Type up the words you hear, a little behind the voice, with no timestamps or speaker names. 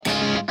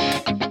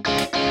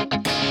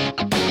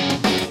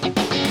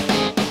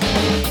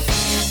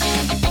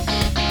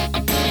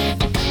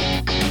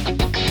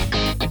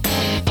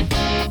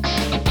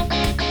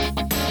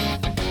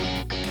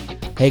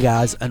Hey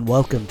guys, and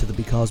welcome to the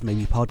Because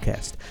Maybe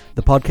podcast.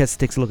 The podcast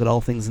takes a look at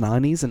all things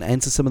 90s and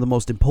answers some of the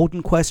most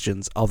important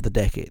questions of the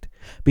decade.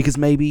 Because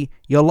maybe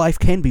your life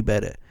can be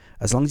better,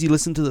 as long as you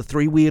listen to the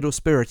three weirdo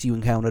spirits you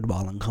encountered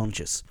while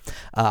unconscious.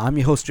 I'm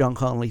your host, John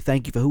Connolly.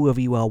 Thank you for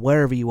whoever you are,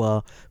 wherever you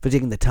are, for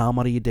taking the time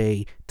out of your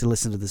day to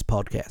listen to this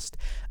podcast.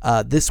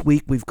 This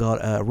week, we've got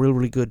a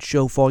really good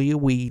show for you.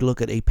 We look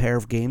at a pair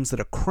of games that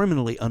are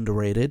criminally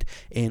underrated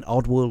in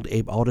Oddworld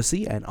Abe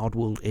Oddysee and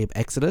Oddworld Abe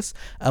Exoddus.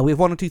 We have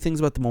one or two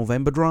things about the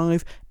Movember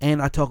Drive, and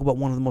I talk about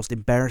one of the most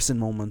embarrassing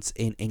moments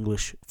in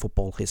English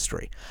football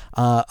history.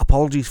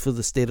 Apologies for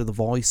the state of the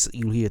voice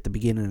you'll hear at the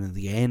beginning and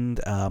the end.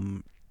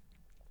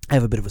 I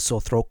have a bit of a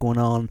sore throat going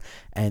on,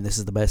 and this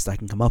is the best I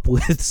can come up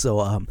with, so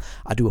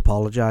I do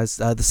apologise.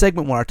 The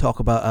segment where I talk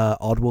about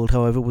Oddworld,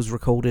 however, was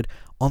recorded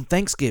on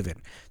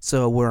Thanksgiving.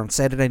 So we're on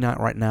Saturday night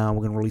right now.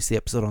 We're going to release the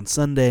episode on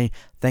Sunday.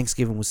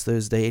 Thanksgiving was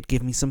Thursday. It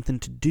gave me something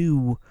to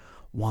do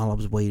while I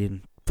was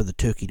waiting for the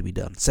turkey to be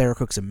done. Sarah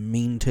cooks a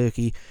mean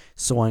turkey.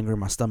 So angry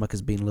my stomach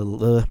has been a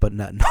little, but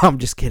no, I'm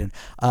just kidding.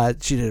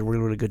 She did a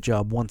really good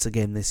job once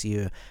again this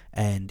year,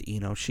 and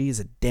she is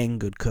a dang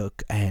good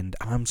cook, and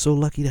I'm so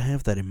lucky to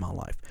have that in my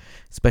life,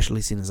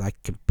 especially seeing as I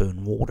can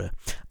burn water.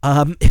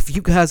 If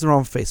you guys are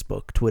on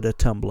Facebook, Twitter,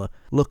 Tumblr,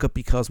 look up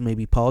Because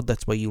Maybe Pod.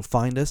 That's where you'll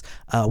find us.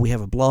 We have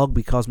a blog,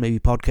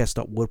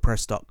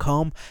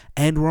 becausemaybe.wordpress.com,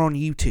 and we're on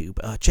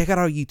YouTube. Check out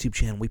our YouTube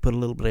channel. We put a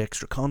little bit of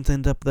extra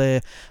content up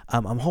there.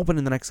 I'm hoping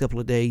in the next couple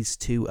of days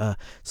to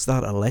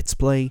start a Let's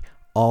Play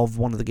of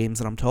one of the games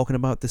that I'm talking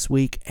about this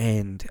week,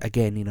 and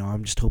again,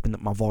 I'm just hoping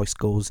that my voice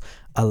gets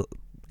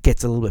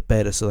a little bit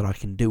better so that I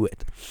can do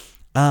it.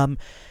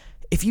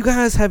 If you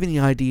guys have any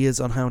ideas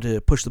on how to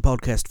push the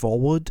podcast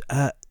forward,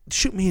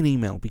 shoot me an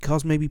email,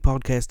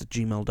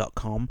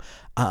 becausemaybe.podcast@gmail.com.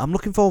 I'm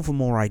looking forward for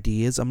more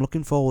ideas. I'm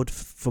looking forward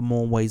for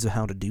more ways of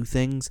how to do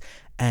things,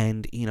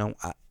 and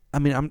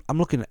I'm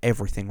looking at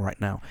everything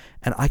right now,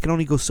 and I can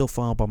only go so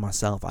far by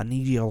myself. I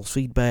need y'all's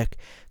feedback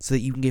so that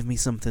you can give me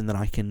something that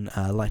I can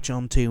latch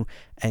onto,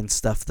 and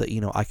stuff that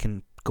I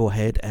can go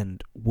ahead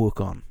and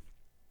work on.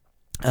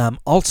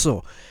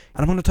 Also,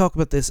 and I'm going to talk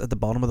about this at the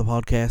bottom of the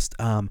podcast,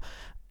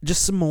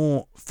 just some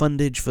more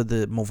fundage for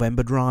the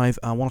Movember Drive.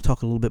 I want to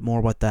talk a little bit more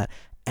about that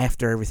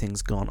after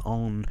everything's gone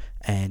on,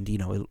 and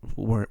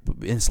we're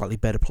in a slightly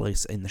better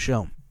place in the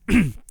show.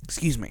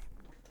 Excuse me.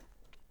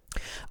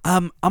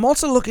 I'm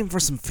also looking for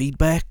some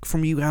feedback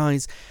from you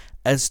guys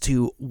as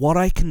to what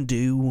I can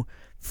do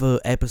for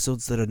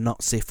episodes that are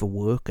not safe for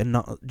work and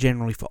not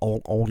generally for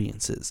all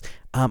audiences.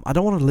 I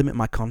don't want to limit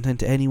my content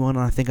to anyone,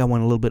 and I think I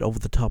went a little bit over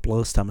the top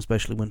last time,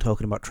 especially when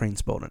talking about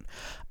Trainspotting.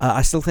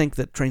 I still think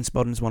that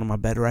Trainspotting is one of my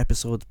better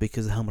episodes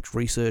because of how much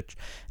research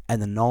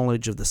and the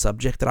knowledge of the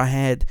subject that I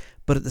had,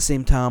 but at the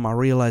same time, I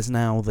realize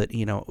now that,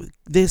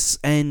 this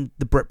and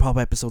the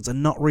Britpop episodes are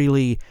not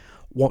really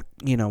not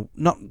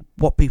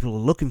what people are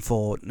looking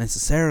for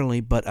necessarily,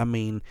 but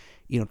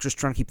just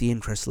trying to keep the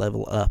interest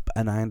level up.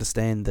 And I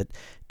understand that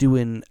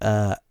doing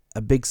a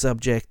big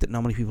subject that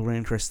not many people are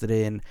interested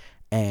in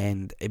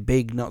and a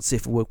big not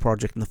safe for work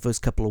project in the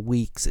first couple of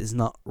weeks is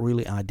not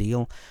really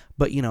ideal.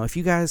 But if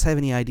you guys have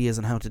any ideas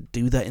on how to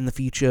do that in the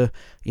future,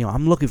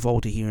 I'm looking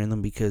forward to hearing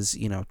them, because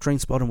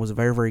Trainspotting was a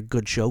very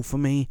good show for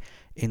me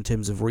in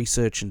terms of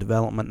research and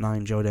development, and I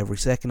enjoyed every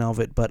second of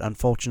it. But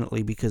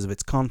unfortunately, because of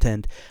its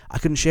content, I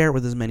couldn't share it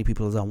with as many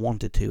people as I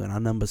wanted to, and our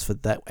numbers for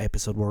that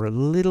episode were a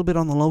little bit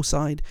on the low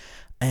side.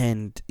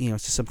 And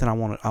it's just something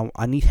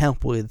I need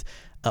help with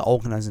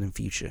organizing in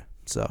future.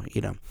 So,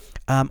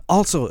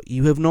 also,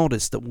 you have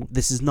noticed that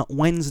this is not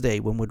Wednesday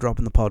when we're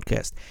dropping the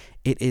podcast.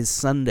 It is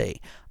Sunday.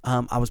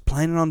 I was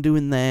planning on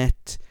doing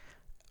that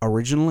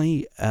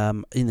originally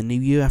in the new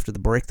year after the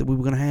break that we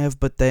were going to have,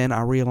 but then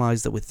I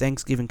realized that with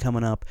Thanksgiving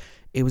coming up,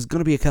 it was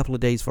going to be a couple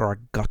of days before I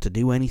got to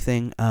do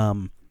anything.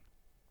 One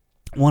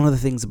of the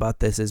things about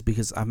this is,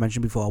 because I've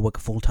mentioned before, I work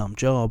a full-time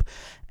job,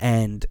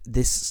 and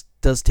this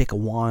does take a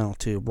while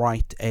to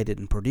write, edit,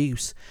 and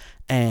produce.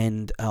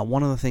 And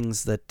one of the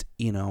things that,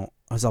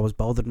 has always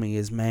bothered me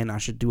is, man, I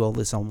should do all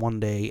this on one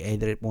day,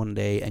 edit it one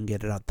day, and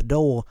get it out the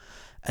door.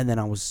 And then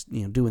I was,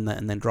 doing that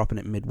and then dropping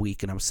it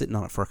midweek, and I was sitting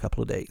on it for a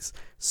couple of days.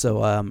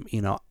 So,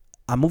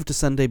 I moved to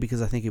Sunday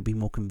because I think it would be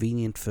more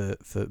convenient for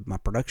my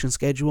production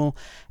schedule.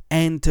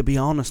 And to be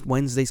honest,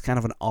 Wednesday's kind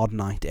of an odd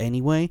night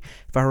anyway.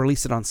 If I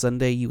release it on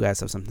Sunday, you guys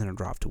have something to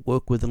drive to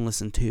work with and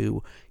listen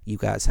to. You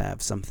guys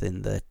have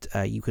something that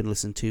you can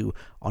listen to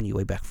on your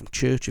way back from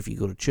church if you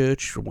go to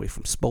church, away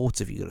from sports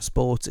if you go to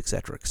sports,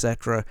 etc.,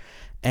 etc.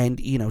 And,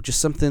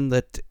 just something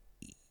that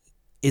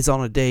is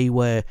on a day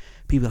where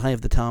people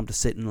have the time to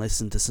sit and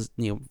listen to,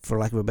 for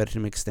lack of a better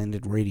term,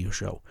 extended radio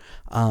show.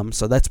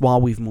 So that's why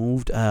we've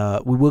moved. We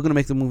were going to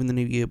make the move in the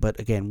new year, but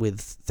again, with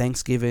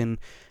Thanksgiving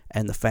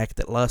and the fact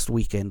that last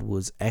weekend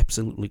was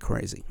absolutely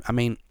crazy.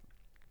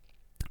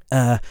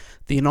 The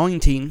annoying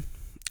team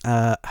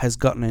has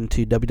gotten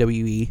into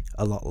WWE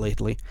a lot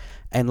lately,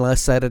 and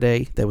last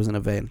Saturday there was an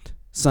event.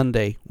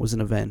 Sunday was an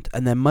event,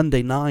 and then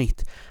Monday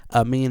night,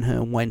 me and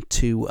her went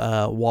to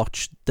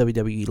watch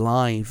WWE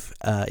live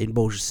in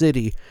Bossier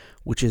City,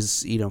 which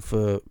is,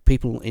 for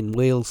people in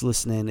Wales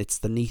listening, it's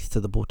the Neath to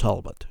the Bo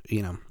Talbot,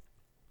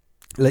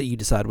 Let you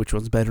decide which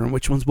one's better and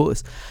which one's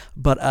worse.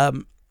 But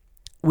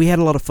we had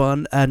a lot of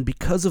fun, and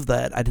because of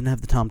that, I didn't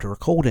have the time to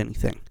record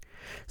anything.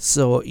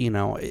 So,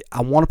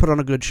 I want to put on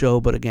a good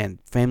show, but again,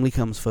 family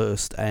comes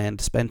first,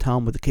 and spend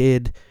time with the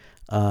kid.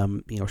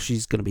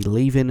 She's going to be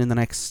leaving in the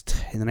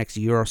next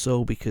year or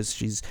so because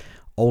she's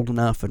old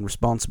enough and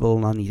responsible,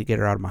 and I need to get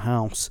her out of my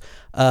house.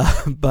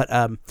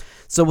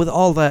 So with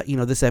all that,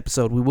 this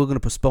episode, we were going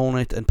to postpone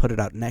it and put it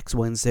out next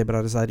Wednesday, but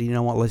I decided,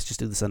 let's just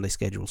do the Sunday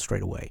schedule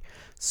straight away.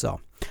 So,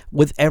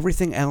 with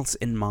everything else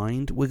in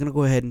mind, we're going to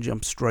go ahead and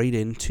jump straight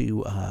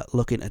into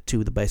looking at 2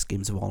 of the best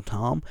games of all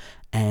time,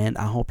 and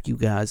I hope you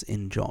guys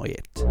enjoy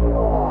it.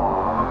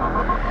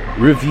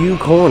 Review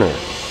Corner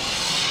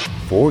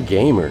for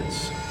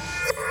gamers.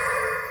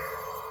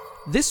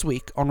 This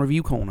week on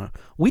Review Corner,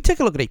 we take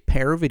a look at a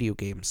pair of video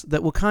games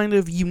that were kind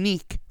of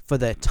unique for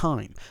their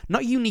time.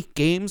 Not unique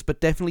games, but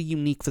definitely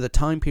unique for the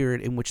time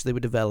period in which they were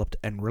developed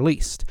and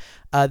released.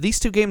 These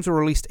 2 games were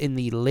released in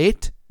the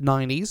late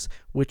 90s,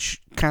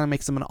 which kind of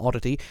makes them an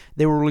oddity.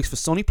 They were released for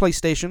Sony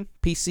PlayStation,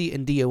 PC,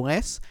 and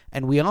DOS,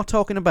 and we are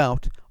talking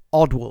about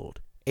Oddworld,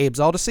 Abe's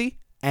Oddysee,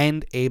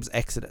 and Abe's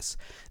Exoddus.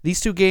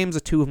 These 2 games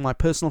are 2 of my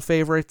personal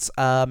favorites.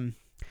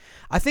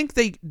 I think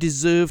they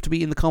deserve to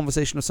be in the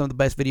conversation of some of the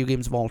best video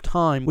games of all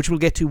time, which we'll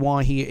get to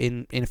why here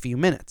in a few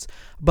minutes.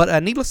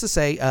 But needless to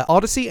say,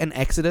 Oddysee and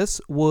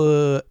Exoddus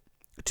were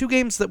 2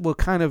 games that were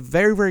kind of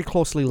very, very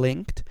closely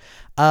linked.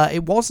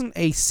 It wasn't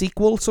a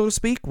sequel, so to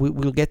speak.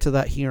 We'll get to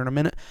that here in a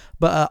minute.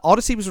 But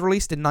Oddysee was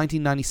released in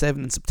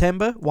 1997 in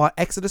September, while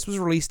Exoddus was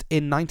released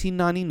in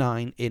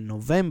 1999 in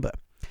November.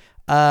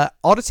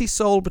 Oddysee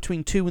sold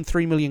between 2 and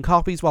 3 million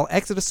copies, while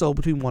Exoddus sold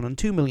between 1 and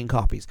 2 million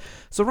copies.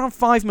 So around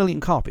 5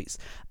 million copies.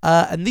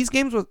 And these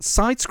games were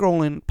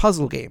side-scrolling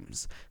puzzle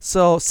games.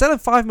 So selling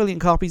 5 million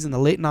copies in the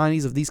late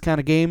 90s of these kind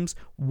of games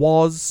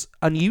was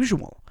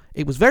unusual.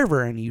 It was very,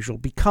 very unusual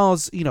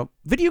because,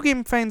 video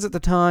game fans at the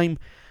time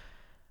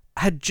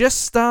had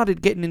just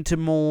started getting into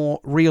more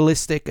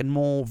realistic and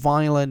more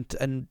violent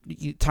and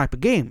type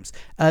of games.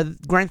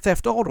 Grand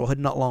Theft Auto had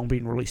not long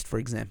been released, for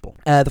example.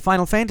 The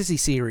Final Fantasy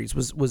series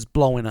was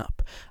blowing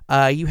up.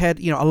 You had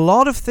a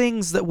lot of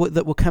things that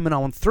were coming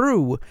on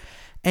through,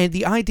 and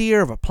the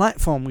idea of a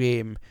platform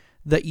game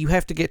that you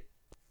have to get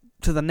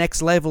to the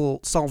next level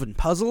solving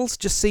puzzles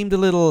just seemed a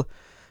little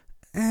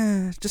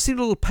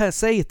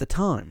passé at the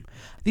time.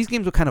 These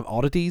games were kind of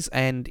oddities,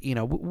 and,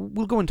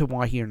 we'll go into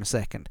why here in a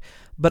second.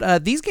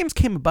 But these games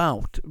came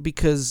about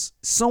because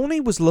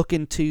Sony was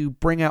looking to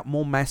bring out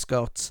more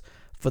mascots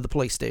for the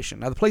PlayStation.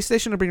 Now, the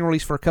PlayStation had been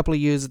released for a couple of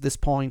years at this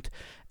point,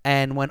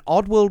 and when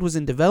Oddworld was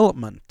in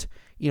development,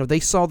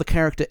 they saw the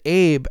character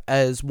Abe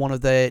as one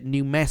of their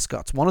new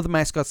mascots. One of the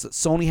mascots that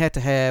Sony had to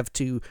have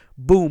to,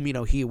 boom,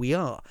 here we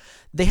are.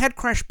 They had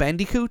Crash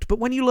Bandicoot, but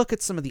when you look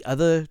at some of the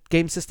other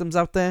game systems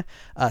out there,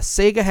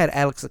 Sega had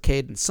Alex the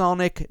Kid and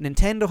Sonic,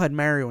 Nintendo had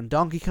Mario and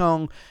Donkey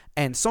Kong,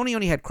 and Sony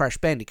only had Crash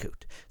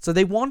Bandicoot. So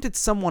they wanted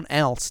someone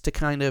else to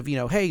kind of,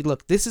 hey,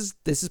 look, this is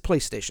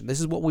PlayStation. This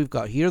is what we've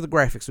got. Here are the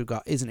graphics we've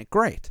got. Isn't it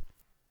great?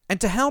 And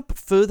to help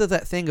further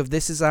that thing of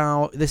this is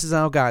our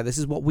guy, this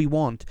is what we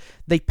want,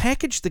 they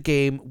packaged the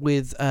game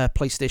with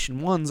PlayStation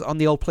 1s on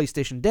the old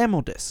PlayStation demo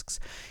discs.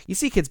 You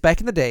see, kids, back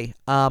in the day,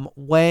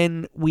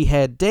 when we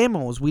had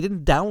demos, we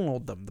didn't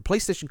download them. The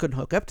PlayStation couldn't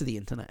hook up to the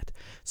internet.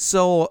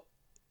 So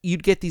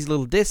you'd get these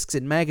little discs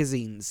in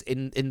magazines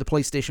in the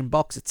PlayStation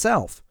box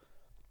itself.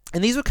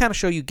 And these would kind of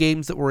show you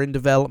games that were in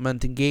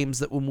development and games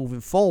that were moving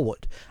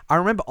forward. I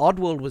remember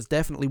Oddworld was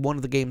definitely one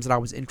of the games that I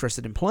was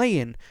interested in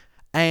playing.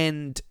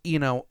 And,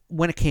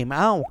 when it came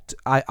out,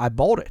 I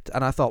bought it,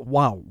 and I thought,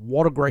 wow,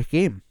 what a great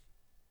game.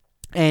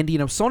 And,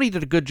 Sony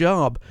did a good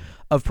job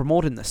of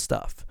promoting this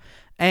stuff.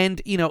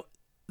 And,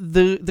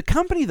 the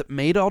company that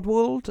made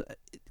Oddworld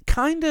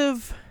kind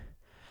of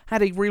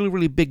had a really,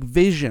 really big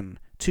vision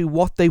to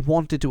what they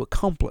wanted to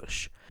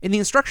accomplish. In the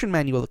instruction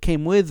manual that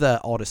came with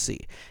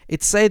Oddysee,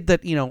 it said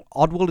that,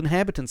 Oddworld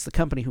Inhabitants, the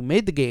company who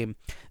made the game,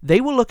 they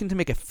were looking to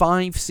make a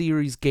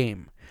 5-series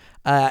game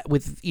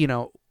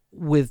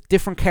with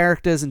different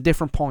characters and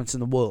different points in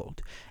the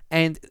world.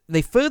 And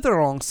they further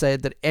along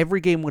said that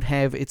every game would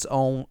have its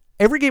own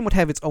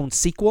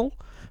sequel,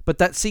 but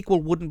that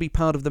sequel wouldn't be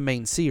part of the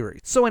main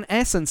series. So in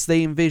essence,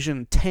 they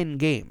envisioned 10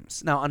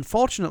 games. Now,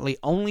 unfortunately,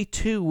 only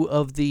 2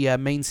 of the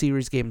main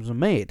series games were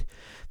made.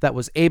 That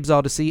was Abe's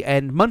Oddysee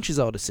and Munch's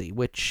Oddysee,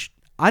 which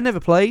I never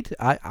played,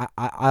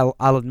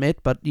 I'll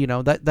admit, but,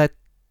 that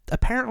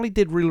apparently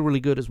did really,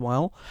 really good as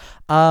well.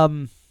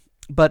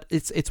 But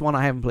it's one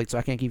I haven't played, so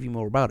I can't give you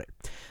more about it.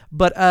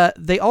 But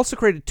they also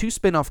created 2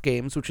 spin-off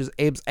games, which is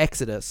Abe's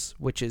Exoddus,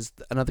 which is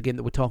another game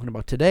that we're talking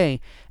about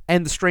today,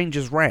 and The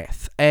Stranger's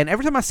Wrath. And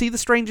every time I see The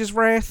Stranger's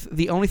Wrath,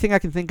 the only thing I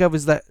can think of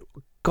is that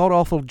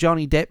god-awful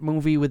Johnny Depp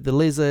movie with the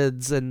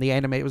lizards and the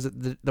anime, was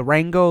it the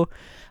Rango?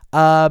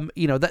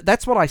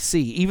 That's what I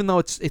see, even though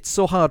it's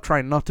so hard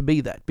trying not to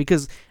be that.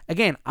 Because,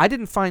 again, I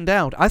didn't find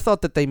out. I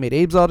thought that they made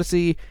Abe's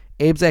Oddysee,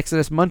 Abe's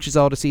Exoddus, Munch's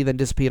Oddysee, then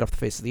disappeared off the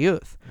face of the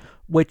earth.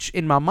 which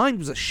in my mind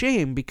was a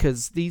shame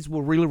because these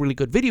were really, really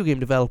good video game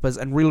developers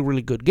and really,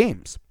 really good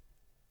games.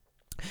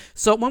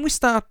 So when we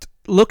start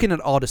looking at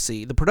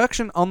Oddysee, the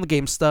production on the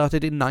game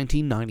started in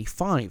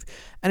 1995,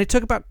 and it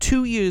took about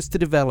 2 years to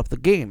develop the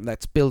game.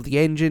 That's build the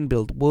engine,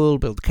 build the world,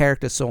 build the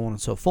characters, so on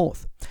and so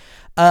forth.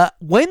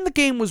 When the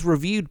game was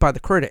reviewed by the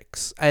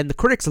critics, and the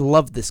critics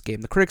loved this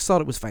game, the critics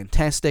thought it was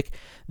fantastic,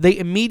 they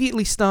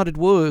immediately started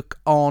work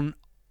on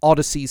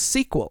Oddysee's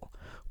sequel,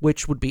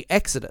 which would be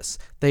Exoddus.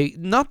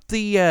 Not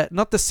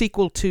the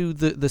sequel to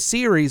the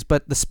series,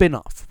 but the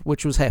spin-off,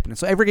 which was happening.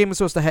 So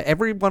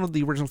every one of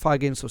the original 5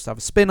 games was supposed to have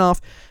a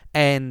spin-off,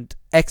 and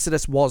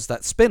Exoddus was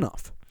that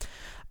spin-off.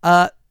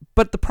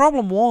 But the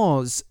problem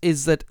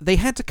is that they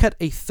had to cut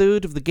a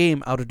third of the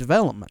game out of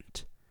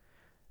development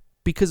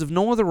because of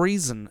no other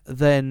reason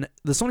than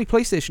the Sony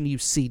PlayStation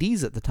used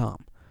CDs at the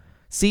time.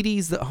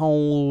 CDs that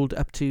hold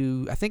up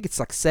to, I think it's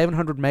like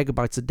 700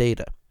 megabytes of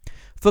data.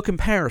 For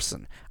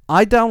comparison,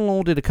 I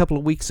downloaded a couple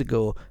of weeks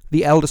ago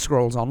The Elder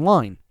Scrolls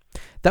Online.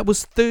 That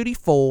was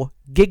 34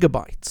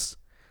 gigabytes.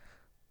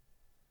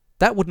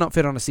 That would not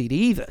fit on a CD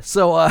either.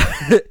 So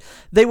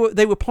they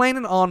were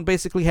planning on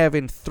basically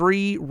having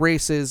 3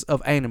 races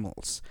of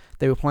animals.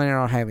 They were planning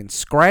on having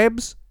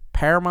Scrabs,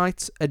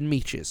 Paramites, and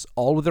Meeches,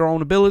 all with their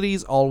own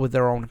abilities, all with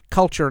their own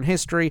culture and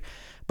history.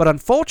 But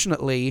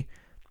unfortunately,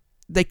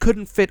 they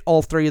couldn't fit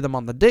all 3 of them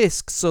on the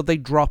disc, so they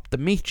dropped the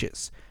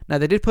Meeches. Now,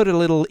 they did put a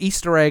little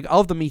Easter egg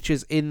of the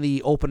Meeches in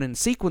the opening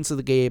sequence of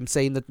the game,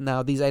 saying that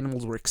now these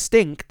animals were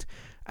extinct,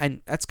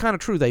 and that's kind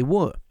of true, they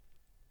were.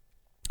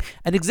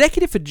 An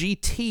executive for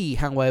GT,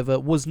 however,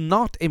 was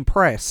not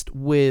impressed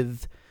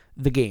with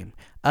the game.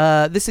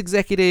 This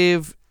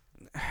executive,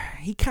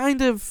 he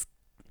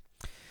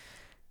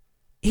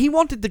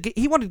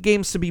wanted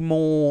games to be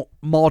more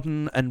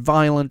modern and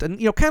violent, and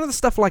kind of the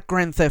stuff like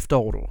Grand Theft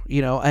Auto,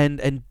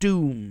 and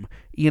Doom,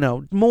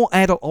 more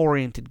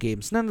adult-oriented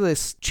games. None of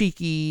this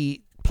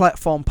cheeky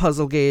platform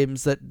puzzle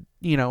games that,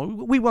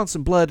 we want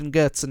some blood and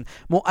guts and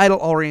more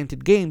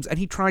adult-oriented games, and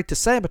he tried to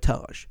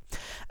sabotage.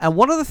 And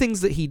one of the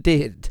things that he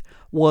did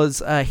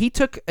was he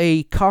took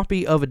a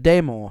copy of a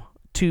demo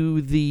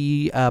to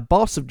the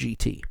boss of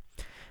GT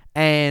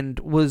and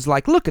was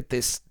like, look at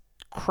this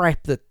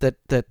crap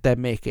that they're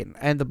making.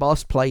 And the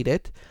boss played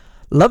it,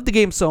 loved the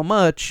game so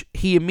much,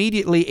 he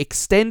immediately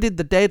extended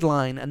the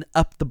deadline and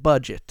upped the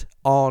budget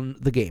on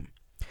the game.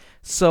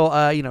 So,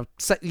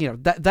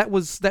 that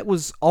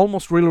was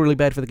almost really, really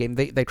bad for the game.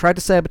 They tried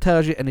to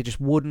sabotage it, and it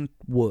just wouldn't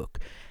work.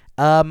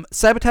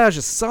 Sabotage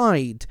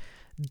aside,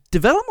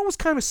 development was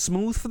kind of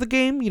smooth for the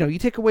game. You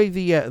take away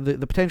the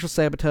potential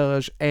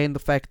sabotage and the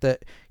fact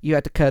that you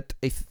had to cut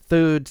a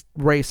third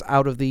race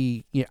out of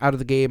the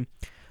game.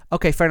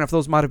 Okay, fair enough,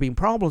 those might have been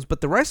problems, but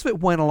the rest of it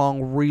went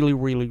along really,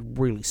 really,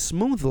 really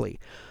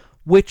smoothly.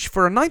 Which,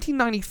 for a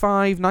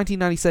 1995,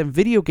 1997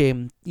 video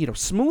game,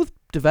 smooth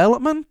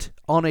development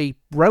on a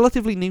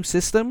relatively new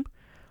system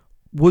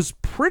was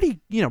pretty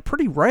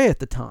rare at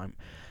the time.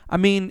 I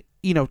mean,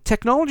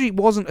 technology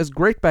wasn't as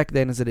great back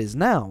then as it is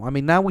now. I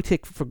mean, now we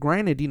take for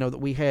granted,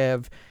 that we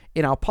have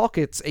in our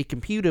pockets a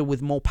computer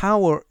with more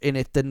power in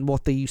it than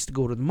what they used to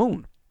go to the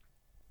moon.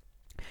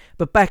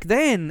 But back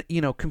then,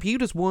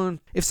 computers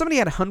weren't... If somebody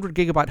had a 100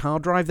 gigabyte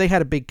hard drive, they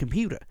had a big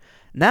computer.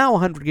 Now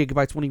 100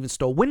 gigabytes won't even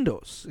store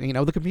Windows.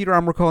 The computer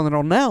I'm recording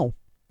on now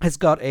has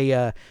got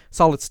a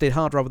solid-state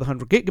hard drive with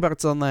 100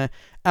 gigabytes on there,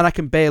 and I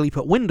can barely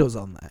put Windows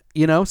on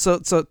that,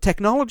 So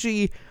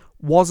technology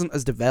wasn't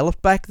as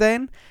developed back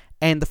then,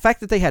 and the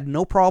fact that they had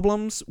no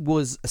problems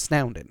was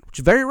astounding, which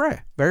is very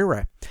rare, very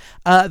rare.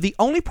 The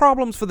only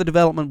problems for the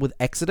development with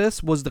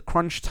Exoddus was the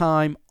crunch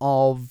time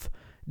of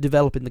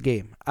developing the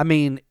game. I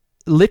mean,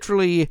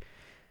 literally,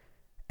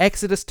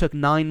 Exoddus took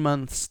 9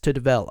 months to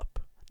develop.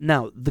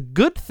 Now, the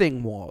good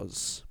thing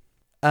was,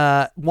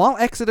 while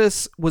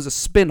Exoddus was a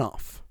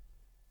spin-off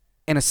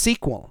and a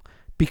sequel,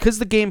 because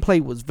the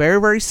gameplay was very,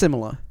 very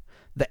similar,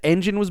 the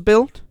engine was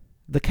built,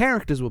 the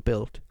characters were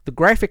built, the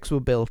graphics were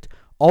built,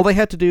 all they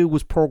had to do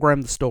was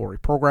program the story,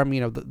 program,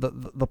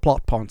 the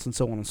plot points and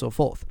so on and so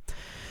forth.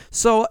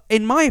 So,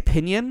 in my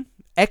opinion,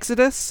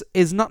 Exoddus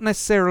is not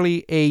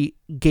necessarily a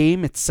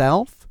game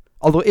itself,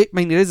 although it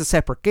is a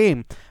separate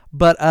game,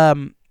 but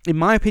in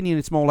my opinion,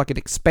 it's more like an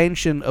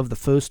expansion of the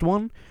first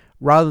one,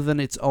 rather than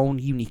its own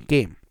unique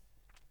game.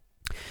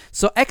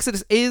 So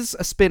Exoddus is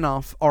a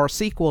spin-off or a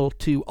sequel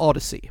to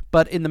Oddysee,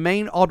 but in the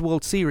main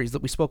Oddworld series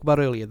that we spoke about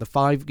earlier, the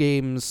 5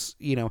 games,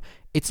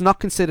 it's not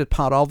considered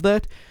part of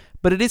that,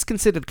 but it is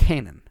considered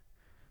canon.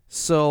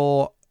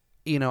 So,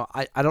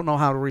 I don't know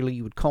how really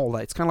you would call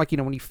that. It's kind of like,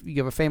 when you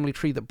have a family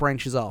tree that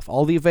branches off.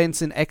 All the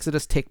events in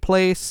Exoddus take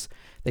place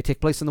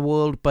in the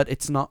world, but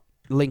it's not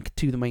linked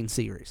to the main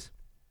series.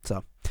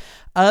 So,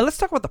 let's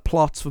talk about the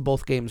plots for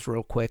both games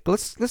real quick.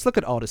 Let's look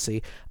at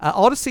Oddysee.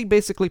 Oddysee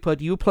basically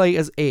you play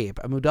as Abe,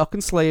 a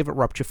Mudokan slave at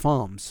Rupture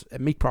Farms, a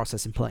meat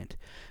processing plant.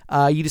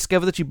 You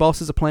discover that your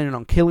bosses are planning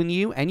on killing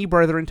you and your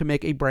brethren to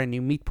make a brand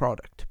new meat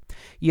product.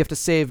 You have to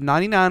save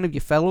 99 of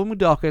your fellow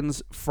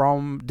Mudokans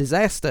from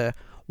disaster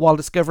while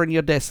discovering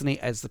your destiny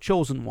as the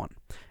chosen one.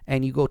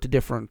 And you go to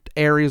different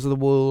areas of the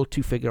world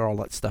to figure all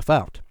that stuff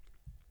out.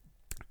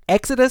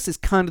 Exoddus is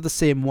kind of the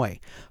same way.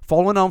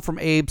 Following on from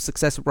Abe's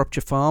success at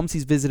Rupture Farms,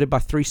 he's visited by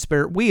 3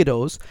 spirit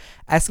weirdos,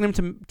 asking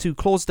him to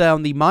close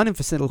down the mining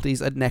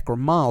facilities at Necrom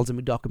Miles in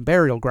Mudokon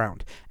Burial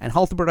Ground, and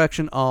halt the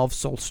production of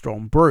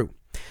Soulstorm Brew.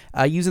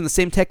 Using the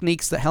same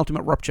techniques that helped him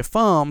at Rupture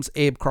Farms,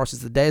 Abe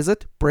crosses the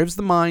desert, braves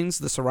the mines,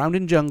 the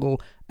surrounding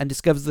jungle, and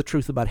discovers the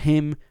truth about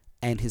him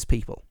and his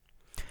people.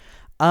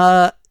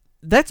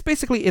 That's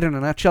basically it in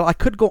a nutshell. I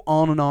could go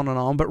on and on and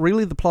on, but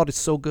really the plot is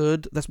so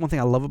good. That's one thing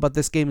I love about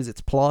this game, is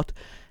its plot.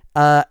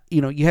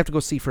 You have to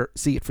go see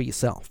it for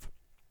yourself.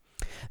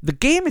 The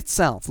game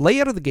itself,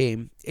 layout of the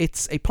game,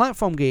 it's a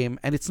platform game,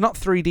 and it's not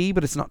 3D,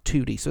 but it's not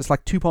 2D, so it's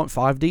like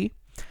 2.5D.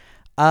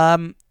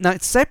 Now,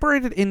 it's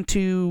separated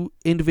into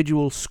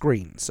individual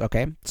screens,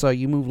 okay? So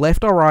you move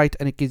left or right,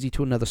 and it gives you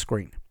to another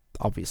screen,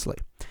 obviously.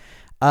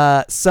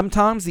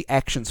 Sometimes the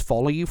actions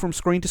follow you from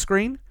screen to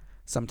screen.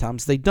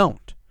 Sometimes they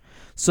don't.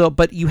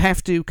 But you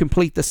have to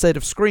complete the set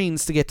of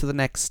screens to get to the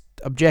next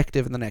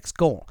objective and the next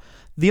goal.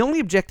 The only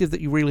objective that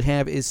you really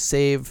have is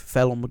save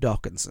fellow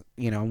Mudokons,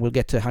 and we'll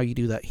get to how you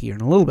do that here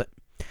in a little bit.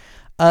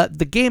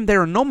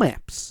 There are no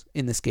maps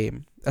in this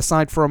game,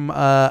 aside from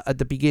at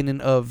the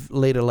beginning of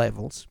later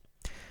levels.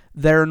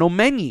 There are no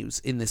menus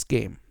in this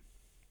game.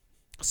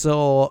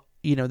 So,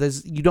 you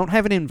don't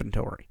have an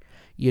inventory.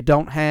 You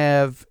don't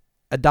have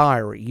a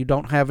diary. You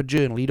don't have a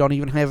journal. You don't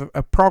even have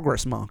a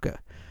progress marker.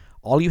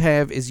 All you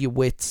have is your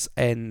wits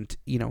and,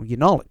 your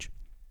knowledge.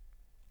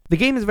 The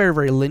game is very,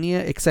 very linear,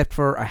 except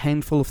for a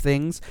handful of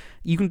things.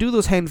 You can do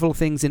those handful of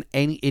things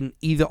in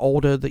either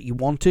order that you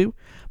want to,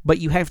 but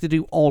you have to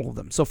do all of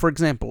them. So, for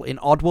example, in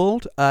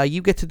Oddworld,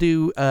 you get to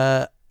do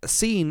a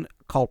scene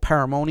called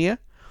Paramonia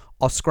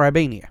or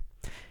Scribania.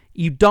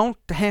 You don't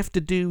have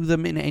to do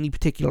them in any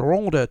particular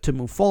order to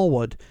move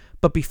forward,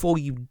 but before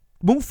you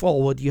move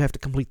forward, you have to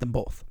complete them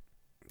both.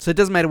 So it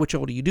doesn't matter which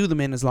order you do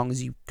them in, as long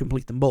as you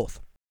complete them both.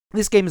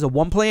 This game is a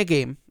one-player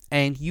game,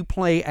 and you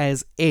play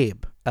as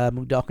Abe, a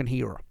Mudokon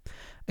hero.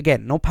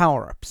 Again, no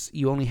power-ups.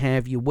 You only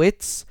have your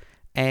wits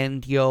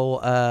and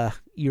your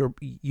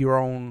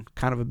own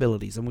kind of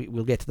abilities, and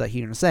we'll get to that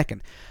here in a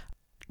second.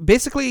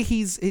 Basically,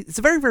 it's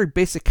a very, very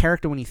basic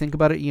character when you think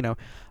about it,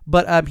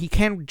 but he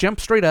can jump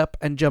straight up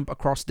and jump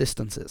across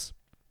distances.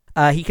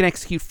 He can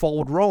execute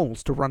forward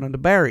rolls to run under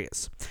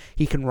barriers.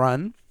 He can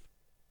run,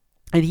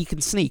 and he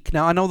can sneak.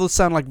 Now, I know those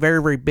sound like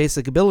very, very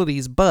basic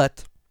abilities,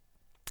 but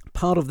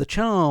part of the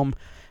charm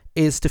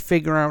is to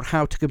figure out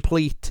how to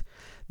complete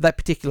that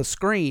particular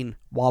screen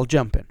while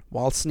jumping,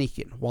 while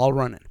sneaking, while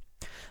running.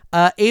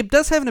 Abe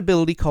does have an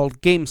ability called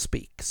Game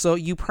Speak, so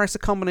you press a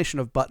combination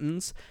of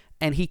buttons,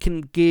 and he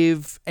can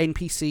give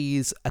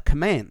NPCs a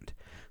command.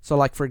 So,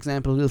 like, for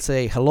example, he'll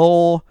say,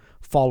 hello,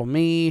 follow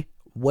me,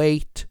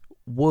 wait,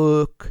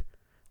 work,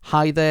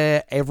 hi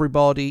there,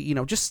 everybody,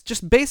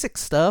 just basic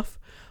stuff.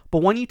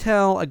 But when you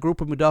tell a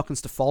group of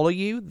Mudokons to follow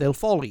you, they'll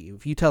follow you.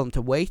 If you tell them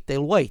to wait,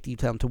 they'll wait. You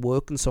tell them to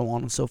work, and so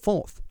on and so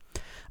forth.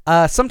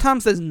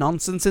 Sometimes there's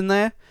nonsense in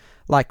there,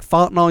 like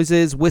fart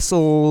noises,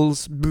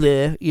 whistles,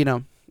 bleh,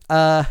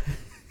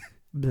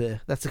 bleh,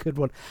 that's a good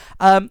one.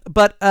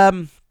 But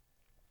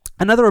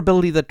another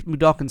ability that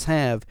Mudokons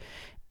have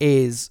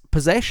is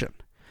possession.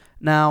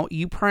 Now,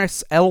 you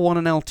press L1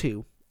 and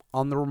L2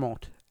 on the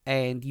remote,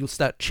 and you'll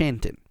start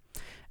chanting.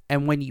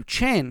 And when you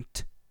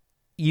chant,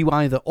 you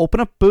either open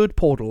up bird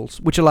portals,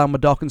 which allow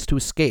Mudokons to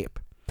escape,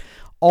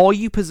 or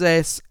you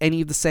possess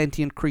any of the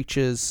sentient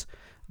creatures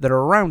that are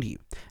around you.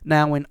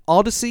 Now, in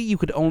Oddysee, you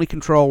could only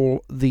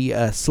control the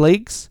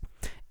Sligs.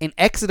 In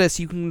Exoddus,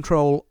 you can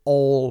control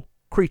all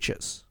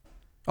creatures,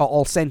 or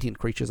all sentient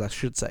creatures, I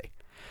should say.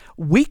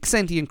 Weak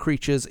sentient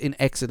creatures in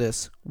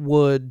Exoddus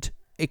would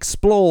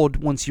explode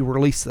once you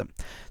release them.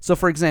 So,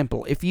 for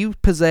example, if you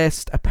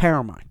possessed a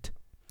Paramite,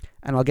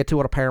 and I'll get to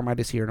what a Paramite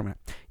is here in a minute.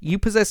 You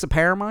possess a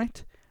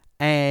Paramite,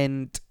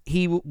 and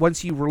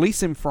once you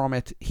release him from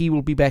it, he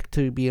will be back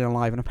to being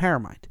alive in a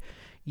Paramite.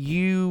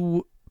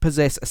 You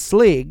possess a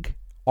Slig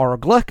or a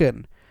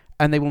Glukkon,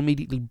 and they will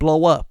immediately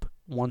blow up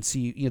once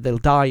they'll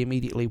die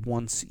immediately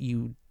once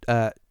you,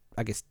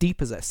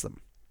 depossess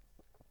them.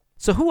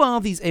 So who are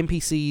these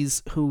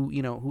NPCs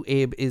who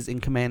Abe is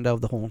in command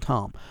of the whole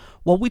time?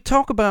 Well,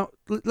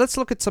 let's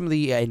look at some of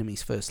the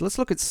enemies first. Let's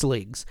look at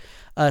Sligs.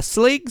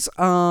 Sligs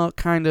are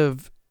kind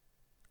of,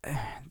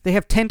 they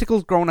have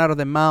tentacles growing out of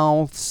their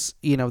mouths,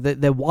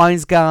 they're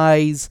wise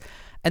guys,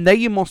 and they're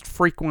your most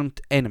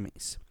frequent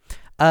enemies.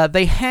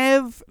 They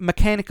have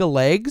mechanical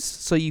legs,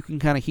 so you can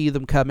kind of hear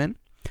them coming.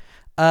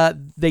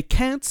 They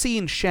can't see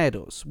in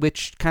shadows,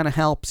 which kind of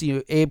helps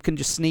you. Abe can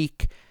just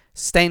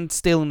stand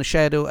still in the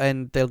shadow,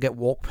 and they'll get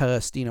walked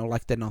past,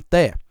 like they're not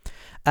there.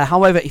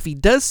 However, if he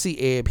does see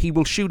Abe, he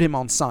will shoot him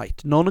on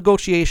sight. No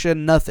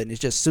negotiation, nothing. It's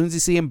just as soon as you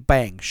see him,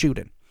 bang, shoot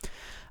him.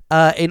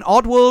 In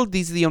Oddworld,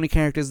 these are the only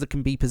characters that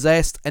can be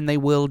possessed, and they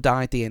will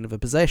die at the end of a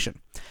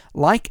possession.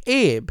 Like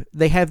Abe,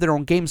 they have their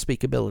own game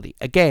speak ability.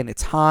 Again,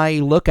 it's hi,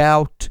 look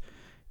out,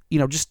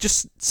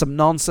 just some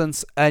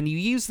nonsense, and you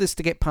use this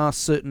to get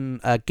past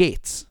certain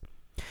gates.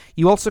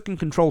 You also can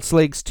control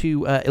Sligs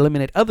to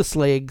eliminate other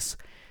Sligs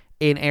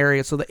in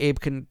areas so that Abe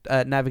can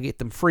navigate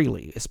them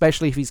freely,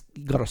 especially if he's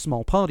got a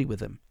small party with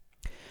him.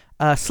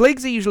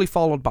 Sligs are usually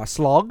followed by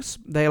Slogs.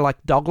 They're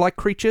like dog-like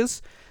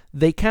creatures.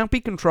 They can't be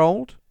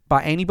controlled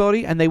by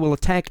anybody, and they will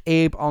attack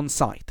Abe on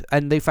sight,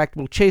 and they, in fact,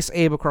 will chase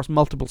Abe across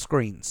multiple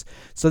screens.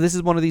 So this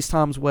is one of these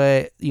times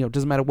where, it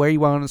doesn't matter where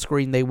you are on the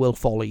screen, they will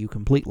follow you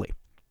completely.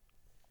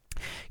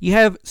 You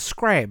have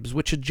Scrabs,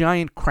 which are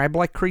giant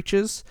crab-like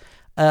creatures.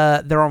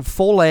 They're on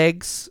 4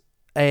 legs,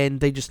 and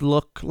they just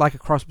look like a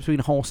cross between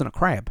a horse and a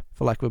crab,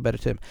 for lack of a better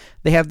term.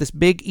 They have this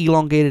big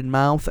elongated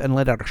mouth and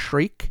let out a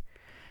shriek,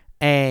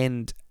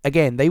 and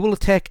again, they will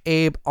attack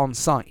Abe on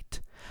sight.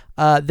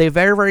 They're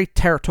very, very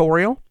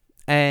territorial,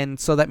 and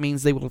so that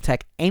means they will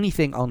attack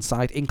anything on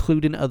sight,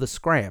 including other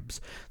Scrabs.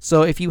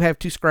 So if you have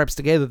 2 Scrabs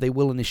together, they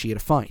will initiate a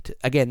fight.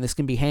 Again, this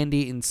can be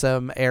handy in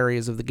some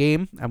areas of the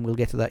game, and we'll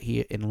get to that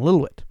here in a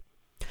little bit.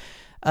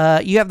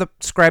 You have the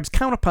Scrab's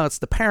counterparts,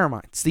 the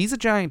Paramites. These are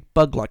giant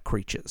bug-like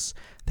creatures.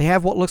 They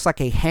have what looks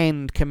like a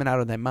hand coming out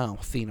of their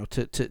mouth,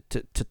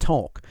 to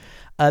talk.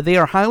 They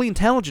are a highly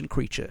intelligent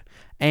creature,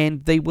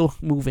 and they will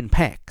move in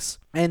packs.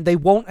 And they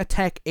won't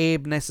attack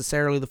Abe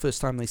necessarily the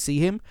first time they see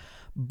him,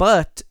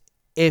 but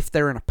if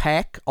they're in a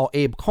pack or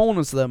Abe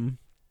corners them,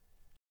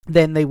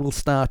 then they will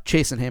start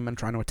chasing him and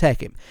trying to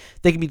attack him.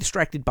 They can be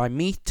distracted by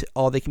meat,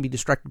 or they can be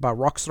distracted by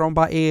rocks thrown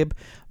by Abe.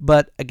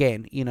 But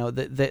again,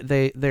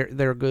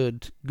 they're a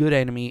good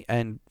enemy,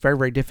 and very,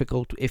 very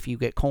difficult if you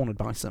get cornered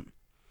by some.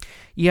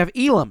 You have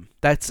Elam,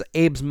 that's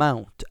Abe's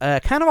mount.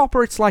 Kind of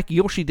operates like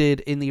Yoshi did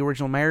in the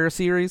original Mario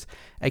series.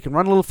 It can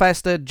run a little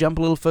faster, jump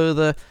a little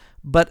further,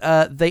 but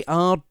they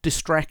are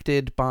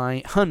distracted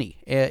by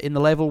honey. In the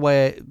levels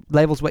where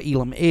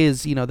Elam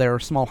is, there are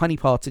small honey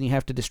pots, and you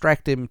have to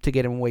distract him to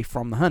get him away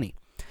from the honey.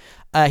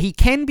 He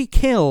can be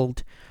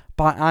killed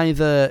by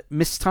either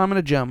mistiming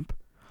a jump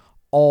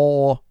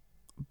or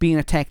being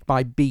attacked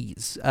by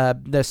bees.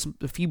 There's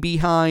a few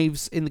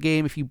beehives in the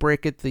game. If you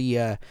break it,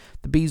 the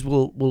bees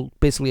will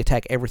basically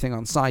attack everything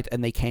on sight,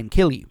 and they can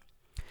kill you.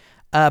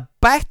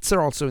 Bats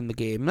are also in the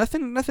game.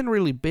 Nothing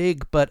really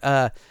big,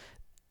 but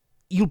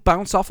you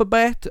bounce off a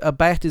bat. A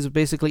bat is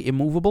basically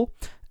immovable,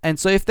 and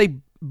so if they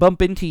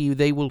bump into you,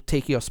 they will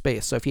take your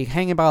space. So if you're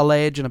hanging by a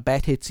ledge and a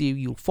bat hits you,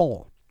 you'll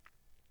fall.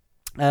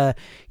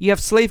 You have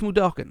slave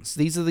Mudokons.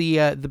 These are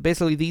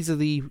these are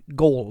the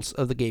goals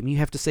of the game. You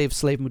have to save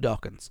slave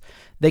Mudokons.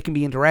 They can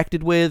be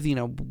interacted with,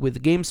 with the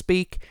game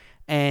speak,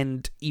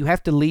 and you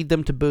have to lead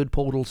them to bird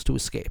portals to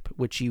escape,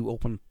 which you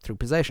open through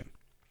possession.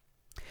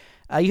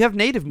 You have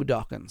native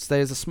Mudokons.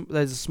 There's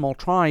a small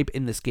tribe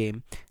in this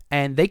game,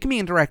 and they can be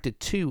interacted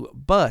too,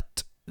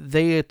 but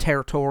they are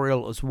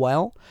territorial as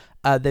well.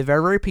 They're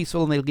very, very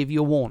peaceful, and they'll give you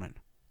a warning.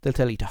 They'll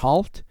tell you to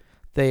halt.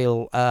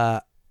 They'll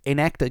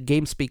enact a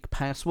GameSpeak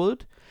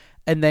password,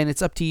 and then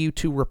it's up to you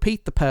to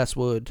repeat the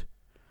password,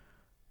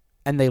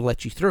 and they'll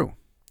let you through.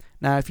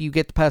 Now, if you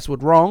get the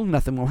password wrong,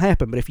 nothing will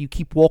happen, but if you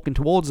keep walking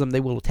towards them,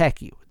 they will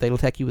attack you. They'll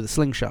attack you with a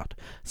slingshot.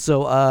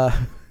 So,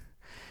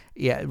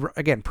 yeah,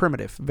 again,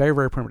 primitive. Very,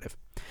 very primitive.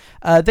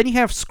 Then you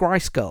have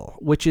Scryskull,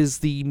 which is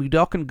the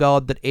Mudokon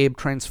god that Abe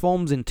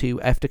transforms into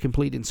after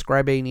completing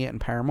Scrabania and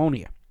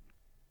Paramonia.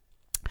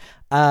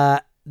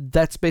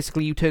 That's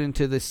basically you turn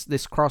into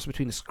this cross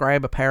between a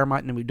Scrab, a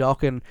Paramite, and a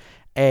Mudokon,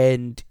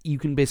 and you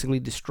can basically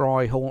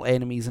destroy whole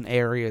enemies and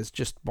areas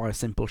just by a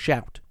simple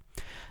shout.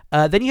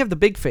 Then you have the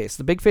Big Face.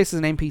 The Big Face is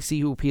an NPC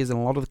who appears in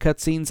a lot of the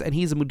cutscenes, and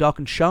he's a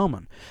Mudokon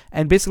shaman.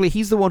 And basically,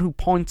 he's the one who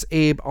points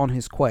Abe on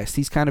his quest.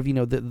 He's kind of,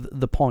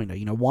 the pointer.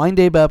 Wind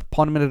Abe up,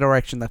 point him in a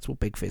direction. That's what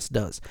Big Face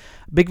does.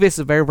 Big Face is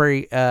a very,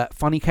 very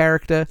funny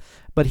character,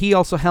 but he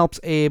also helps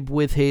Abe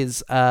with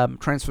his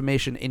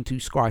transformation into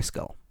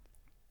Scryskull.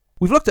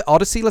 We've looked at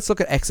Oddysee. Let's look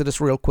at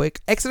Exoddus real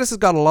quick. Exoddus has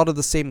got a lot of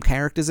the same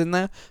characters in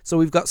there. So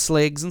we've got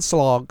Sligs and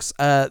Slogs.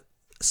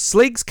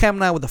 Sligs come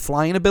now with a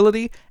flying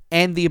ability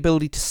and the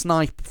ability to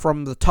snipe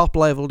from the top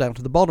level down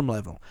to the bottom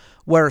level,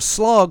 whereas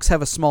Slogs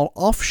have a small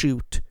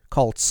offshoot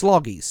called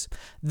Sloggies.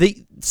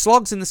 The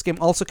Slogs in this game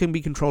also can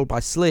be controlled by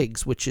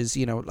Sligs, which is,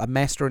 a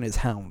master and his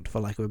hound, for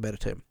lack of a better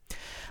term.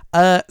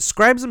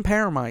 Scrabs and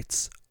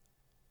Paramites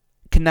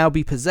can now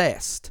be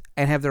possessed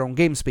and have their own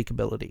game speak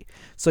ability.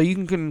 So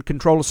you can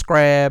control a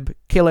Scrab,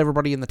 kill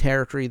everybody in the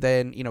territory,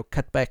 then,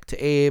 cut back to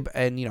Abe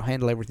and,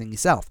 handle everything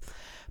yourself.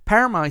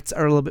 Paramites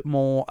are a little bit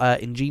more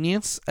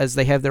ingenious, as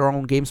they have their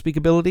own game speak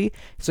ability,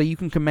 so you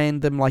can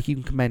command them like you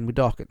can command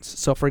Mudokons.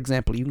 So, for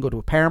example, you can go to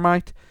a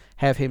Paramite,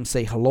 have him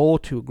say hello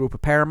to a group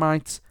of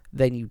Paramites,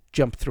 then you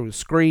jump through the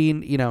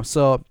screen,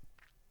 so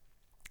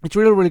it's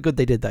really, really good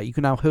they did that. You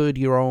can now herd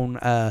your own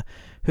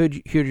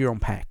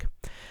pack.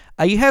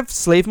 You have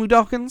slave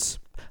Mudokons.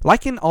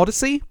 Like in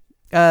Oddysee,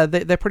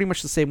 they're pretty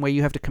much the same way.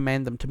 You have to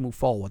command them to move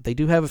forward. They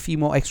do have a few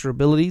more extra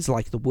abilities,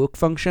 like the work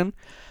function,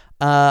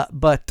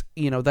 but,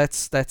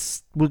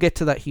 that's we'll get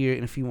to that here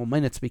in a few more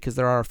minutes, because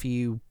there are a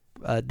few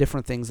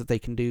different things that they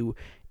can do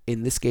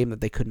in this game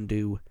that they couldn't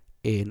do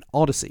in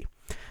Oddysee.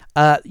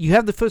 You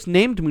have the first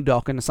named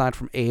Mudokon aside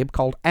from Abe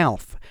called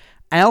Alf.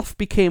 Alf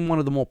became one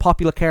of the more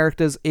popular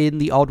characters in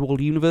the Oddworld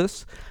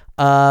universe.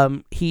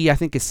 He, I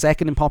think, is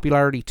second in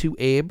popularity to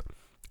Abe,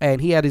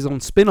 and he had his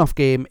own spin-off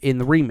game in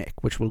the remake,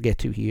 which we'll get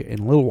to here in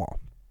a little while.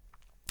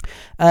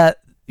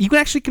 You can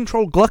actually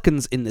control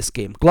Gluckons in this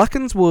game.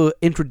 Gluckons were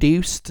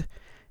introduced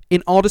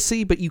in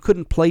Oddysee, but you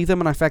couldn't play them,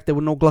 and in fact, there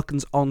were no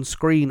Gluckons on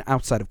screen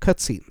outside of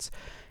cutscenes.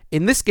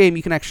 In this game,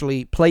 you can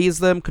actually play as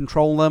them,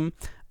 control them.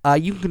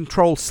 You can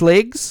control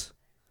Sligs,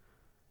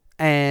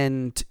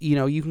 and,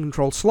 you can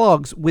control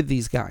Slogs with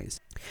these guys.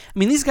 I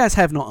mean, these guys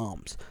have no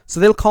arms, so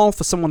they'll call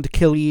for someone to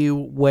kill you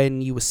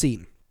when you are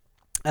seen.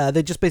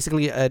 They're just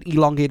basically an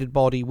elongated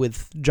body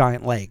with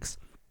giant legs.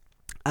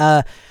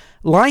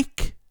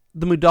 Like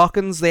the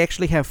Mudokons, they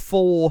actually have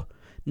 4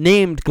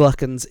 named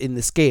Gluckons in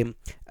this game.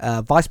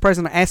 Vice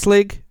President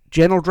Aslig,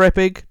 General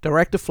Dreppig,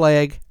 Director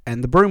Flag,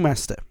 and the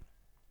Brewmaster.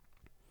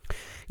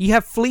 You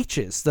have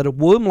Fleeches that are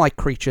worm-like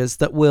creatures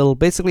that will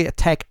basically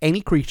attack any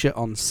creature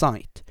on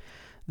sight.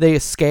 They are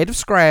scared of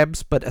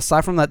Scrabs, but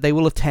aside from that, they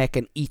will attack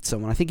and eat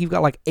someone. I think you've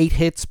got like 8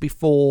 hits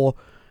before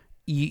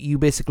you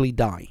basically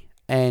die.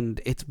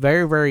 And it's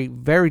very, very,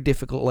 very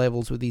difficult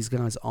levels with these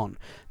guys on.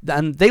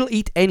 And they'll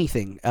eat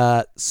anything.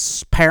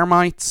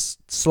 Paramites,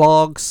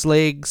 Slogs,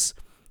 Sligs.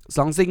 As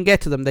long as they can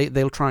get to them,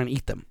 they'll try and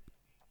eat them.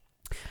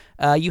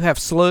 You have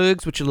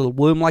Slurgs, which are little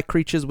worm-like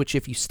creatures, which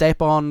if you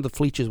step on, the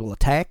Fleeches will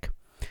attack.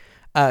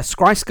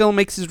 Scryskull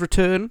makes his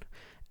return,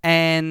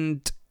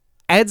 and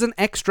adds an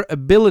extra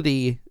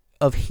ability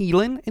of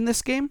healing in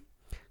this game.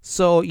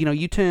 So,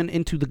 you turn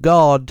into the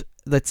god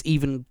that's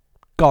even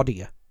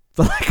gaudier,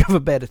 for lack of a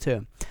better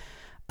term.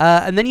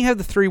 And then you have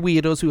the 3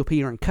 weirdos who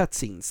appear in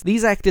cutscenes.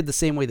 These acted the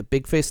same way that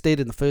Big Fist did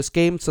in the first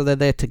game, so they're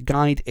there to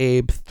guide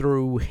Abe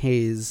through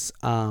his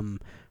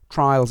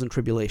trials and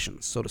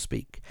tribulations, so to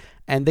speak.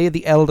 And they're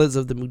the elders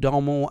of the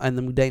Mudomo and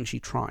the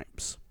Mudenshi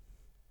tribes.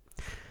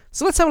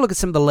 So let's have a look at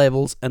some of the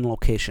levels and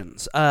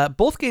locations.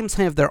 Both games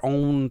have their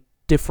own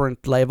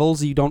different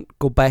levels. You don't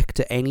go back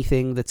to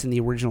anything that's in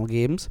the original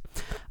games.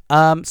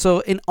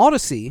 So in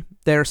Oddysee,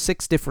 there are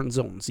 6 different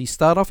zones. You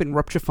start off in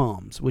Rupture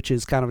Farms, which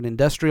is kind of an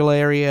industrial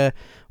area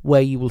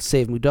where you will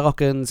save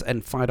Mudokons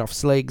and fight off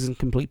Sligs and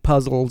complete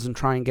puzzles and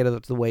try and get out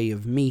of the way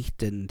of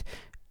meat and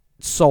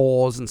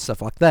saws and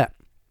stuff like that.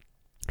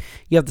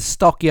 You have the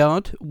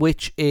Stockyard,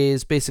 which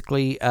is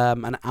basically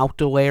an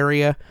outdoor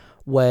area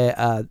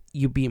where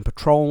you're being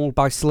patrolled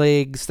by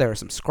Sligs. There are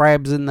some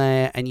Scrabs in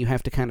there, and you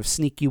have to kind of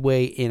sneak your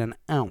way in and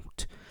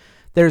out.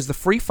 There's the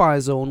Free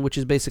Fire Zone, which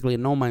is basically a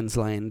no man's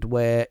land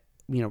where,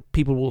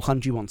 people will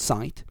hunt you on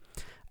sight.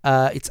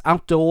 It's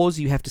outdoors,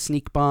 you have to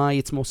sneak by,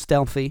 it's more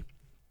stealthy.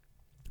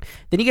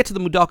 Then you get to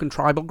the Mudokon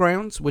Tribal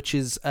Grounds, which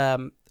is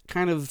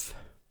kind of,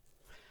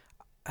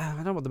 I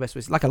don't know what the best way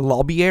is, like a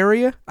lobby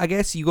area, I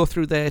guess. You go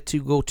through there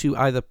to go to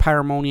either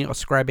Paramonia or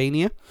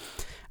Scrabania.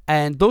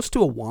 And those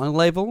 2 are wild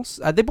levels.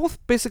 They're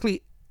both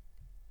basically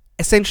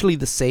essentially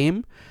the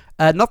same.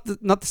 Not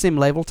the same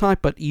level type,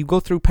 but you go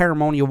through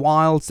Paramonia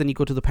Wilds, then you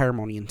go to the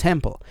Paramonian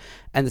Temple.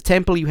 And the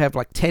temple, you have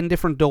like 10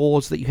 different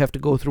doors that you have to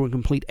go through and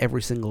complete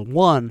every single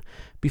one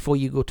before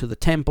you go to the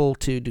temple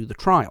to do the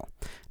trial.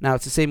 Now,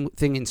 it's the same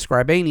thing in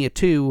Scrabania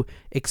too,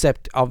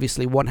 except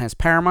obviously one has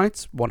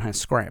Paramites, one has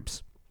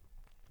Scrabs.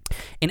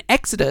 In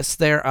Exoddus,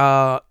 there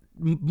are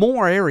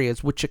more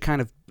areas which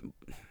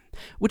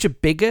are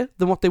bigger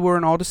than what they were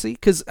in Oddysee.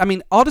 Because,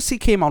 Oddysee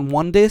came on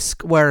 1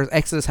 disc, whereas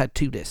Exoddus had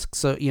 2 discs.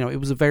 So, it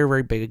was a very,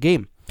 very big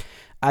game.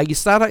 You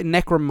start out in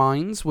Necrom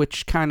Mines,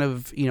 which kind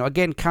of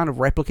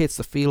replicates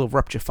the feel of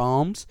Rupture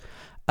Farms.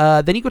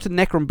 Then you go to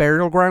Necrom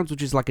Burial Grounds,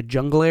 which is like a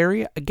jungle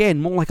area.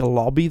 Again, more like a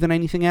lobby than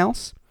anything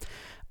else.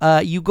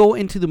 You go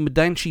into the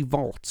Mudanshi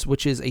Vaults,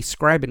 which is a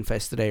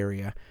Scrab-infested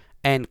area.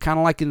 And kind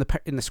of like in the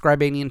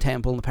Scrabanian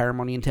Temple and the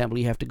Paramonian Temple,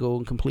 you have to go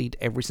and complete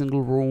every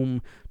single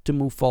room to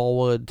move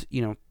forward,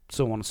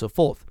 so on and so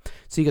forth.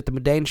 So you get the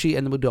Mudanshi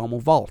and the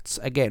Mudomo Vaults.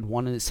 Again,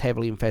 one is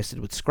heavily infested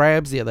with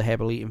Scrabs, the other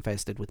heavily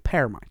infested with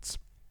Paramites.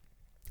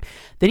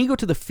 Then you go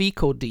to the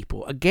Fico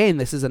Depot. Again,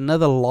 this is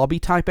another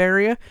lobby-type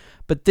area,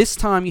 but this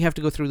time you have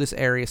to go through this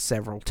area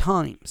several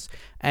times.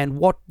 And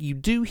what you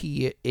do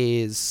here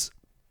is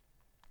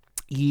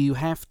you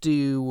have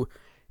to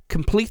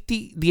complete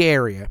the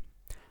area,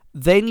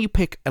 then you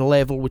pick a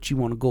level which you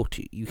want to go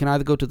to. You can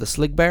either go to the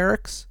Slig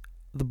Barracks,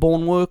 the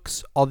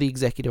Boneworks, or the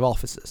Executive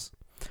Offices.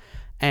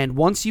 And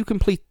once you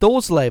complete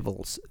those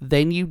levels,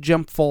 then you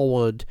jump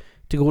forward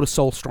to go to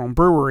Soulstorm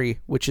Brewery,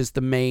 which is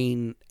the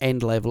main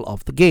end level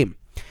of the game.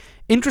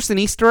 Interesting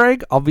Easter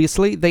egg,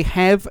 obviously. They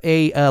have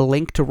a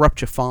link to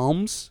Rupture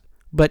Farms,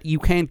 but you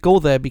can't go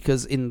there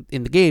because in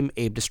the game,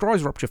 Abe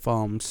destroys Rupture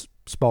Farms.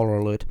 Spoiler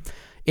alert.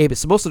 Abe is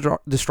supposed to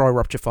destroy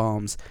Rupture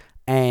Farms,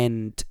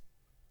 and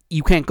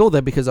you can't go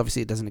there because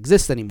obviously it doesn't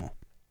exist anymore.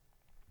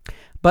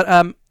 But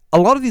a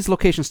lot of these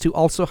locations too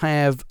also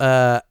have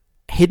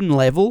hidden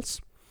levels.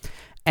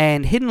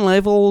 And hidden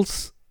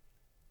levels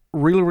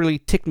really, really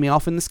ticked me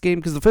off in this game,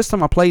 because the first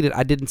time I played it,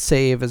 I didn't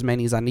save as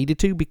many as I needed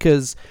to,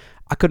 because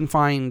I couldn't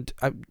find,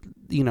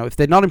 if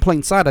they're not in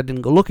plain sight, I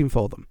didn't go looking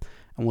for them.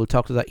 and we'll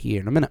talk to that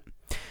here in a minute.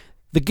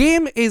 The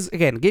game is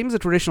a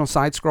traditional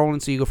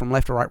side-scrolling, so you go from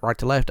left to right, right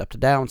to left, up to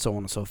down, so on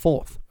and so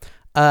forth.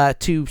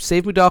 To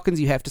save Mudokons,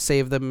 you have to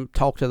save them,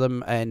 talk to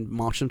them, and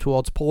march them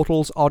towards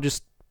portals, or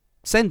just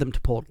send them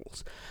to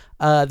portals.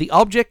 The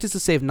object is to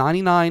save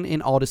 99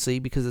 in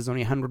Oddysee, because there's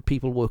only 100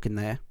 people working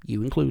there,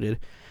 you included,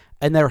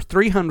 and there are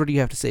 300 you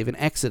have to save in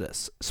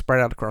Exoddus, spread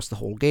out across the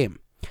whole game.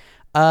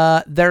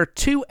 There are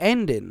 2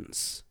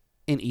 endings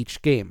in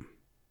each game.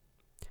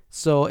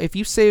 So if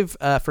you save,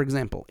 for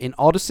example, in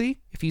Oddysee,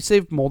 if you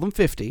save more than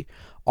 50,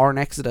 or in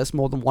Exoddus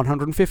more than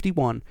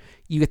 151,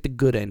 you get the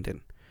good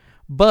ending.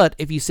 But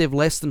if you save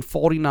less than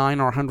 49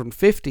 or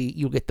 150,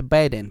 you'll get the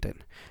bad ending.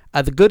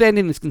 The good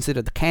ending is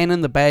considered the canon,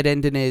 the bad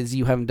ending is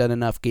you haven't done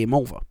enough, game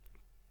over.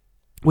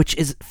 Which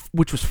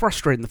was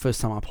frustrating the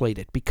first time I played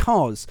it,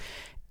 because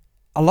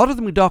a lot of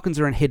the Mudokons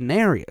are in hidden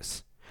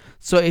areas.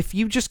 So if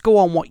you just go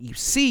on what you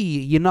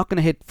see, you're not going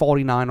to hit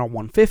 49 or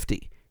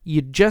 150.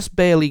 You're just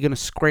barely going to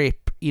scrape,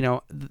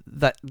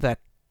 that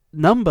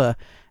number,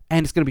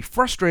 and it's going to be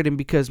frustrating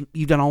because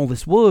you've done all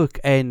this work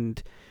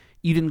and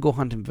you didn't go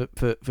hunting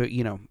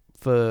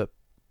for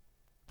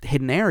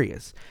hidden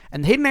areas.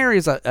 And the hidden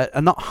areas are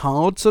not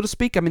hard, so to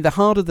speak. I mean, they're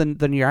harder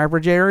than your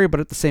average area, but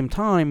at the same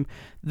time,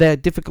 their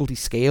difficulty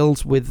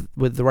scales with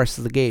the rest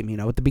of the game.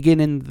 At the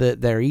beginning,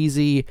 they're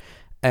easy,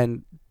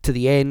 and to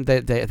the end,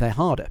 they're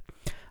harder.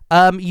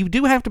 You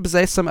do have to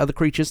possess some other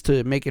creatures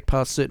to make it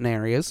past certain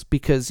areas,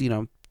 because,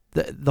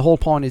 the whole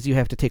point is you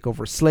have to take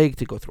over a slig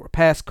to go through a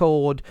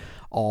passcode,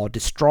 or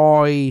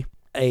destroy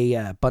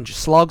a bunch of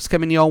slugs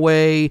coming your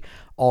way,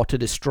 or to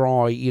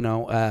destroy,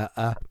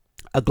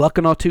 a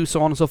glucon or 2,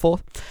 so on and so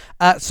forth.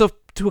 So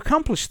to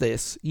accomplish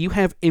this, you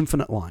have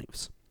infinite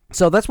lives.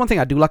 So that's one thing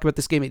I do like about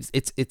this game.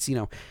 It's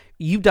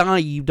you die,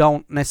 you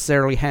don't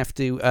necessarily have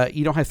to,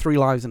 you don't have 3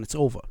 lives and it's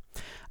over.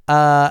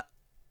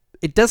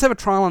 It does have a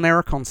trial and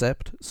error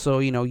concept, so,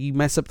 you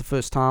mess up the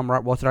first time,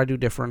 right, what did I do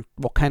different,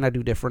 what can I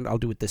do different, I'll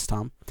do it this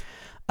time.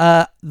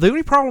 The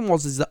only problem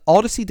is that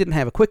Oddysee didn't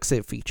have a quick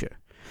save feature.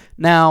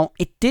 Now,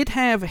 it did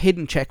have a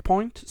hidden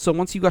checkpoint, so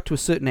once you got to a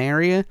certain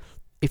area,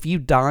 if you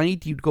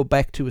died, you'd go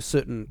back to a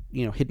certain,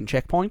 hidden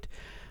checkpoint,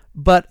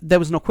 but there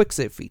was no quick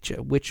save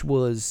feature, which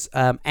was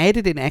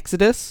added in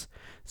Exoddus,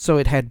 so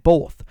it had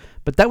both.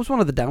 But that was one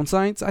of the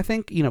downsides, I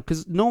think,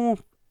 because no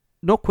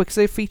quick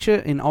save feature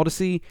in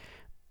Oddysee.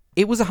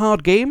 It was a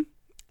hard game,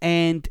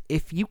 and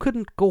if you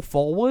couldn't go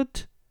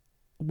forward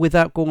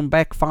without going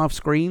back 5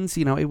 screens,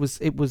 it was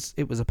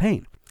a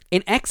pain.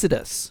 In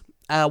Exoddus,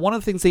 one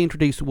of the things they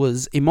introduced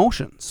was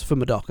emotions for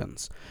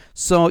Mudokons.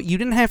 So you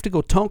didn't have to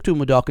go talk to a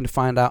Mudokon to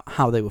find out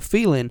how they were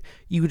feeling,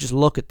 you could just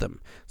look at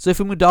them. So if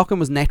a Mudokon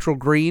was natural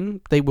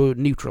green, they were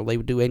neutral, they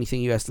would do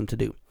anything you asked them to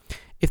do.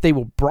 If they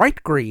were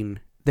bright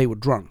green, they were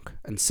drunk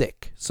and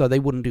sick, so they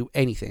wouldn't do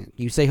anything.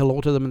 You say hello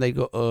to them and they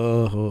go,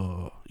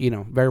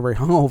 very, very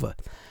hungover.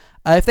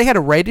 If they had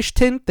a reddish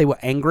tint, they were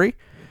angry,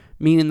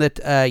 meaning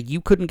that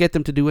you couldn't get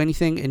them to do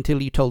anything until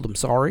you told them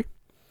sorry.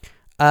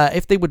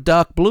 If they were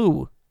dark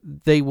blue,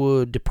 they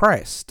were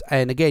depressed,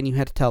 and again, you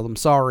had to tell them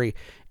sorry.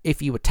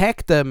 If you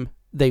attacked them,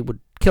 they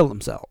would kill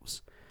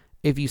themselves.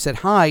 If you said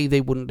hi,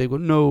 they wouldn't. They go,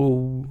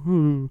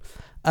 no.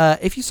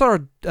 If you saw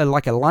a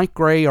light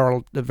gray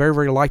or a very,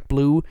 very light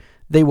blue,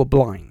 they were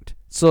blind.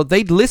 So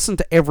they'd listen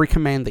to every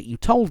command that you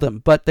told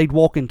them, but they'd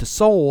walk into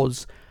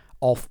sores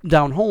off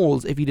down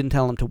holes if you didn't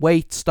tell them to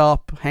wait,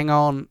 stop, hang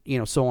on,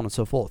 so on and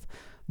so forth.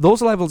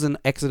 Those levels in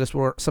Exoddus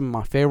were some of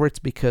my favorites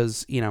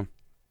because,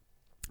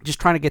 just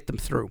trying to get them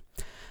through.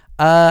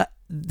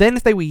 Then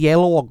if they were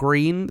yellow or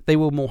green, they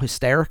were more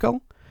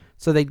hysterical.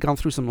 So they'd gone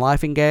through some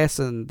laughing gas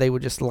and they were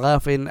just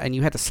laughing, and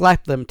you had to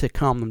slap them to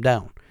calm them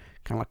down.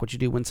 Kind of like what you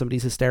do when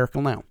somebody's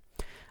hysterical now.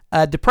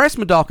 Depressed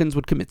Mudokons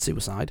would commit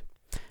suicide.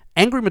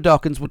 Angry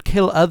Mudokons would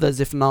kill others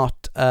if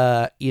not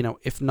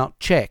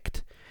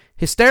checked.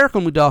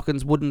 Hysterical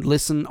Mudokons wouldn't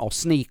listen or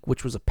sneak,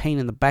 which was a pain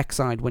in the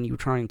backside when you were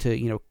trying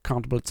to,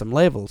 contemplate some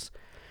levels.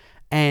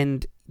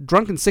 And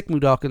drunken sick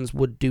Mudokons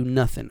would do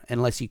nothing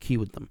unless you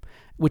cued them,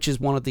 which is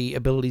one of the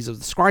abilities of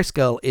the Scry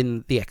Skull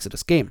in the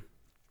Exoddus game.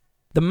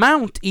 The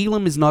Mount,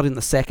 Elam, is not in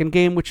the second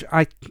game, which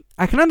I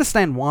can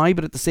understand why,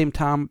 but at the same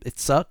time, it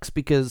sucks,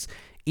 because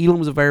Elam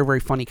was a very, very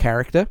funny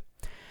character.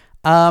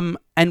 And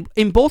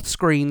in both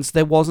screens,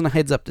 there wasn't a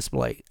heads-up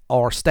display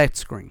or stat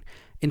screen.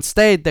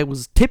 Instead, there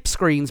was tip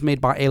screens made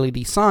by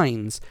LED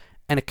signs,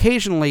 and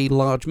occasionally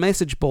large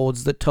message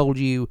boards that told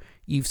you,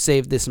 you've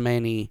saved this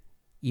many,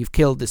 you've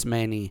killed this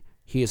many,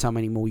 here's how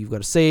many more you've got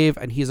to save,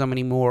 and here's how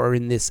many more are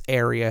in this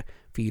area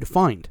for you to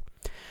find.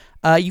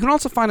 You can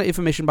also find out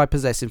information by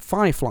possessing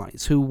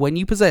fireflies, who, when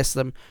you possess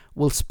them,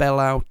 will spell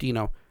out,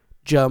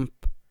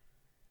 jump,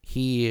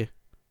 here,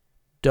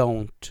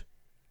 don't,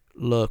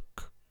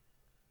 look,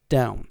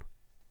 down,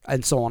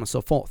 and so on and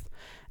so forth.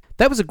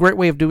 That was a great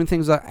way of doing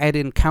things that add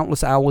in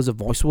countless hours of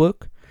voice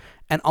work,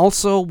 and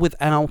also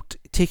without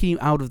taking you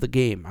out of the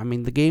game. I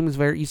mean, the game is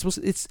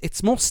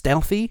it's more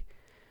stealthy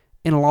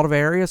in a lot of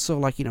areas,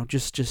 so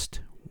just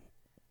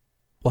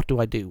what do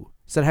I do?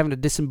 Instead of having a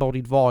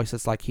disembodied voice,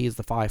 it's like, here's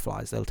the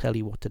fireflies, they'll tell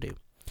you what to do.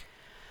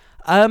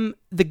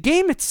 The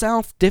game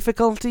itself,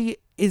 difficulty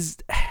is...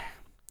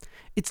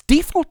 Its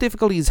default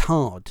difficulty is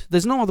hard.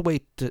 There's no other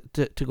way to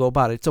go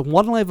about it. It's a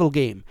one-level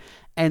game,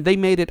 and they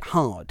made it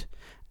hard.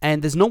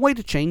 And there's no way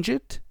to change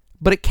it,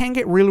 but it can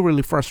get really,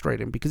 really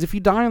frustrating, because if you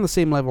die on the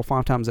same level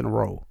 5 times in a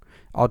row,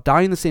 or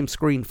die in the same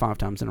screen 5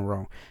 times in a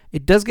row,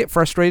 it does get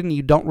frustrating.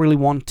 You don't really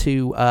want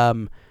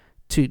to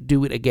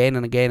do it again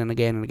and again and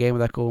again and again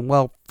without going,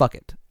 well, fuck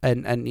it,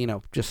 and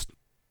just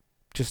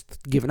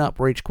giving up,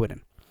 rage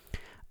quitting.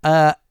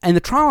 And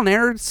the trial and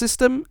error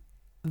system,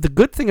 the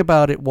good thing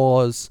about it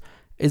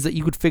is that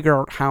you could figure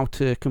out how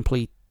to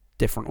complete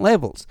different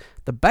levels.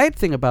 The bad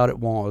thing about it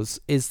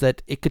is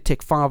that it could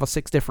take 5 or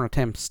 6 different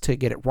attempts to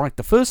get it right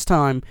the first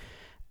time,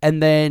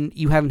 and then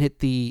you haven't hit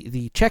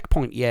the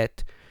checkpoint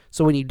yet,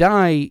 so when you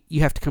die, you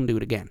have to come do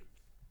it again.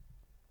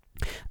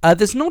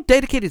 There's no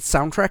dedicated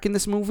soundtrack in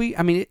this movie.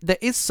 I mean, there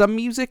is some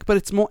music, but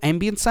it's more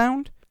ambient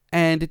sound,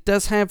 and it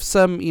does have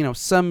some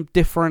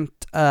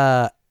different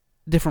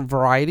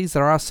varieties.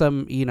 There are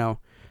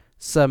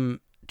some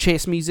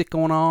chase music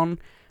going on,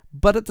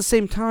 but at the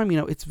same time,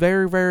 it's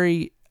very,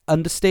 very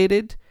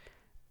understated,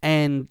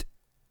 and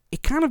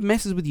it kind of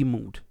messes with your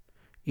mood.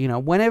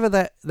 Whenever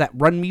that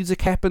run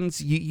music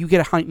happens, you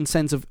get a heightened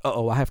sense of,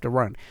 uh-oh, I have to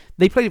run.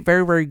 They played it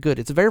very, very good.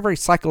 It's a very, very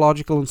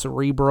psychological and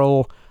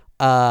cerebral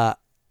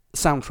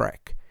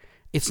soundtrack.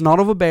 It's not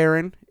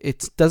overbearing.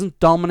 It doesn't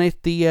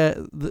dominate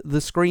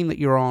the screen that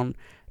you're on.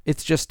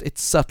 It's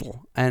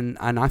subtle, and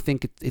I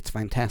think it's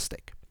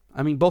fantastic.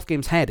 I mean, both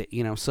games had it,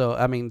 so,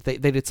 I mean, they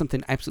did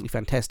something absolutely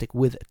fantastic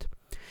with it.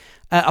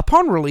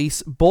 Upon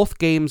release, both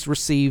games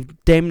received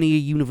damn near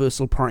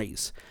universal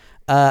praise.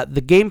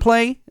 The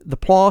gameplay, the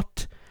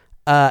plot,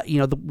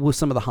 were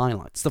some of the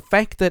highlights. The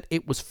fact that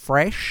it was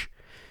fresh,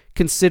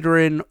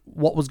 considering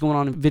what was going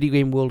on in video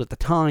game world at the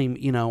time,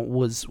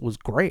 was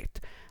great.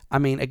 I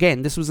mean,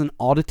 again, this was an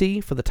oddity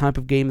for the type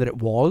of game that it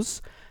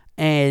was,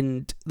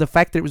 and the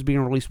fact that it was being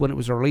released when it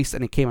was released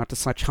and it came out to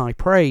such high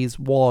praise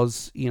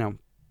was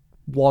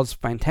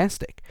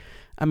fantastic.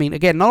 I mean,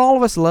 again, not all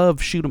of us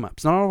love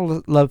shoot-em-ups. Not all of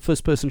us love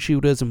first-person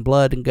shooters and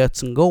blood and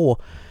guts and gore.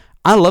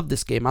 I loved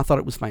this game. I thought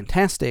it was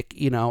fantastic,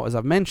 as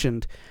I've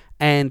mentioned,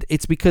 and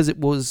it's because it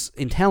was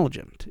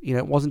intelligent.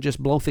 It wasn't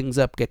just blow things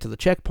up, get to the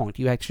checkpoint.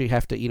 You actually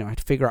have to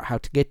figure out how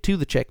to get to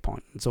the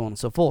checkpoint, and so on and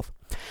so forth.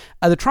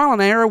 The trial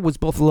and error was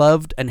both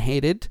loved and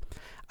hated.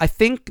 I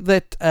think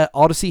that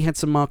Oddysee had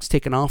some marks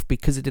taken off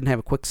because it didn't have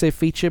a quick save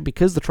feature,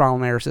 because the trial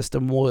and error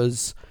system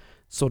was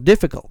so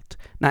difficult.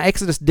 Now,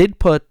 Exoddus did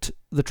put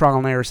the trial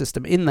and error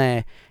system in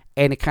there,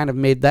 and it kind of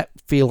made that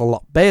feel a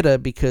lot better,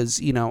 because,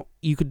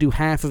 you could do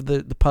half of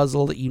the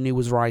puzzle that you knew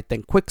was right,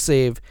 then quick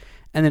save,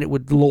 and then it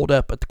would load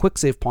up at the quick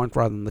save point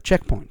rather than the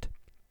checkpoint.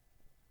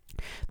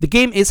 The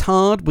game is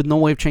hard with no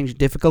way of changing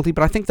difficulty,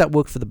 but I think that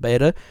worked for the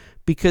better,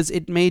 because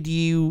it made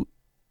you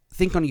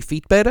think on your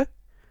feet better.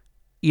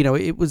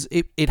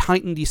 It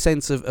heightened your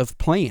sense of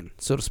playing,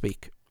 so to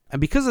speak.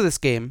 And because of this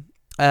game,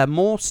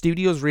 more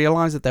studios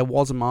realized that there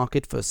was a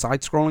market for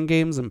side-scrolling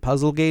games and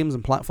puzzle games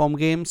and platform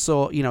games,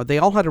 so, they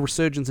all had a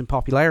resurgence in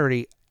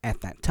popularity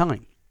at that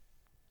time.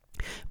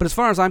 But as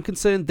far as I'm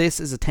concerned, this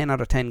is a 10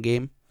 out of 10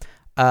 game.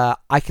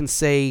 I can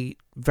say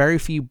very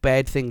few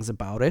bad things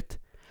about it.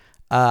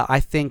 I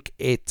think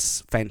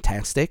it's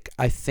fantastic.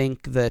 I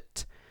think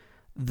that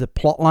the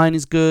plotline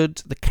is good,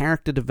 the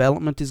character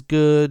development is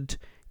good.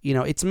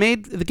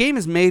 The game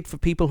is made for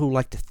people who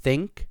like to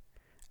think,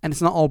 and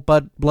it's not all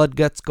blood,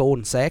 guts, gore,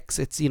 and sex.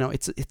 It's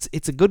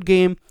a good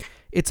game.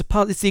 It's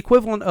the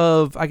equivalent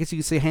of, I guess you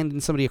could say,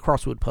 handing somebody a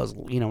crossword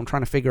puzzle, and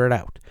trying to figure it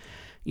out.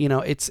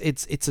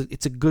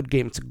 It's a good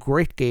game. It's a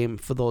great game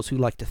for those who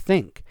like to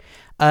think.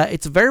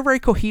 It's a very, very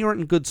coherent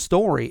and good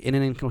story in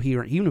an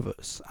incoherent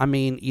universe. I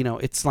mean,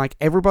 it's like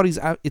everybody's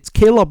out. It's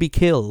kill or be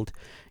killed.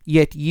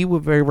 Yet you were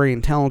very, very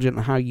intelligent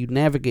in how you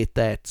navigate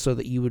that so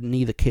that you were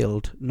neither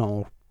killed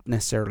nor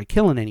necessarily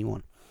killing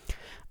anyone.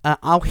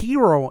 Our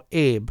hero,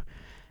 Abe,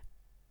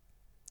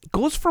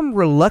 goes from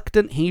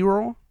reluctant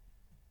hero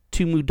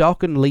to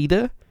Mudokan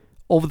leader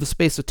over the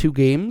space of 2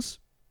 games.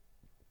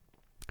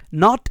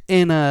 Not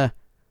in a,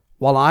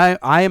 well, I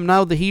am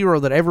now the hero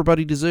that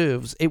everybody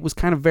deserves. It was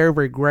kind of very,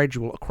 very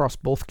gradual across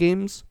both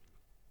games.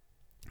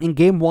 In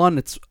game 1,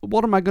 it's,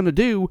 what am I going to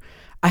do?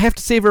 I have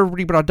to save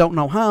everybody, but I don't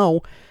know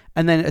how.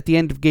 And then at the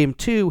end of game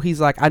 2, he's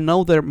like, I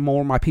know there are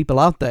more of my people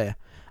out there,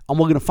 and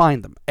we're going to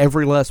find them,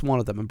 every last one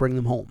of them, and bring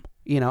them home.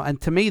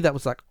 And to me, that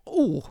was like,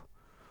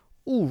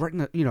 right in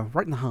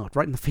the heart,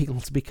 right in the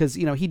feels, because,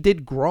 he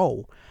did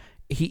grow.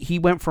 He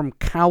went from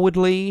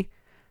cowardly,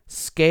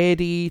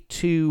 scaredy,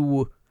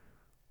 to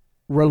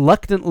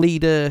reluctant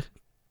leader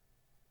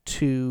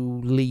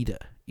to leader,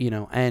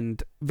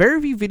 and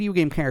very few video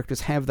game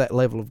characters have that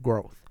level of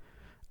growth.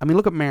 I mean,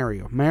 look at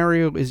Mario.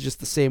 Mario is just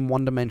the same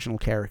one-dimensional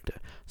character.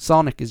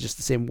 Sonic is just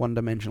the same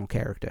one-dimensional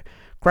character.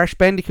 Crash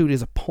Bandicoot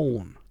is a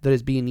pawn that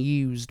is being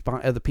used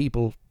by other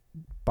people,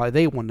 by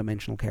their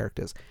one-dimensional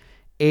characters.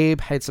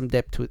 Abe had some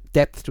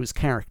depth to his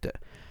character,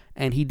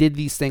 and he did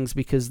these things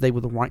because they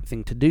were the right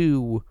thing to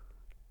do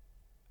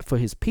for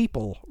his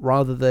people,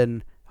 rather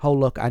than oh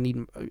look, I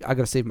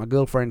gotta save my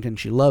girlfriend, and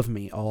she loved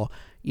me, or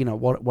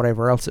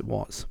whatever else it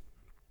was.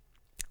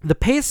 The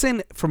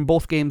pacing from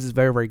both games is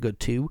very, very good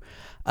too.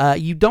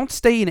 You don't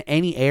stay in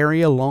any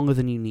area longer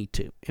than you need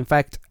to. In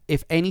fact,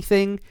 if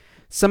anything,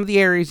 some of the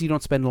areas you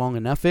don't spend long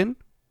enough in.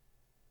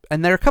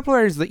 And there are a couple of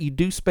areas that you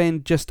do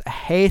spend just a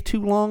hair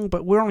too long,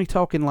 but we're only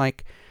talking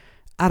like,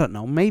 I don't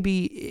know,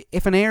 maybe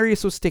if an area is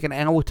supposed to take an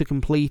hour to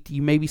complete,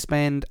 you maybe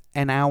spend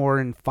an hour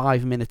and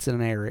 5 minutes in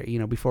an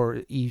area,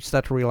 before you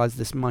start to realize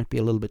this might be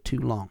a little bit too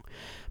long.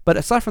 But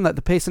aside from that,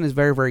 the pacing is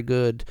very, very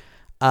good.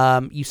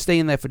 You stay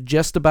in there for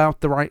just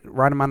about the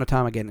right amount of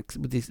time, again,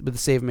 with the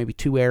save of maybe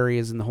 2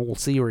 areas in the whole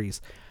series.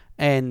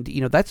 And,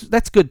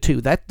 that's good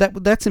too.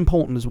 That's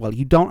important as well.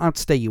 You don't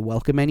outstay your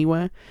welcome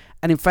anywhere.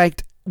 And in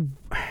fact,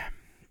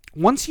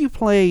 once you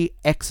play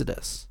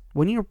Exoddus,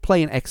 when you're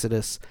playing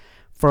Exoddus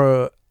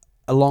for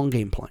a long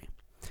gameplay,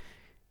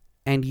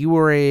 and you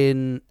were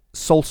in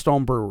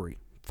Soulstorm Brewery,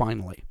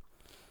 finally,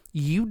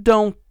 you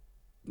don't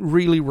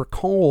really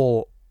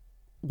recall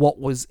what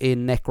was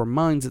in Necrom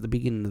Mines at the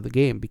beginning of the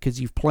game, because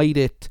you've played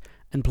it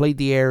and played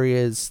the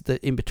areas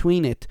that in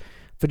between it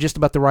for just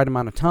about the right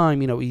amount of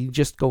time. You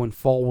just going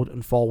forward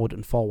and forward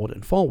and forward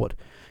and forward.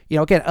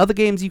 Again, other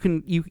games you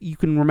can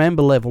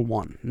remember level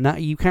 1. Now,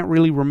 you can't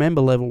really remember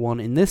level 1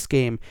 in this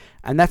game,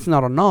 and that's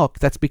not a knock.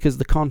 That's because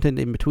the content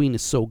in between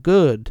is so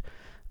good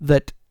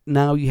that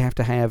now you have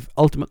to have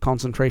ultimate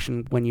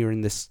concentration when you're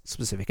in this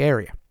specific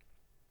area.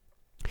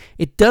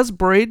 It does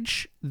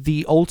bridge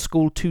the old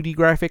school 2D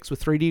graphics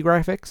with 3D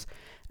graphics,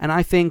 and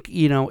I think,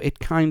 it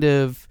kind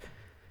of...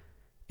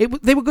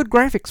 They were good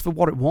graphics for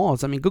what it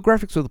was. I mean, good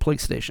graphics for the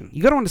PlayStation.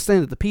 You got to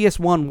understand that the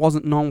PS1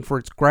 wasn't known for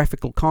its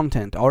graphical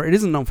content, or it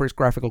isn't known for its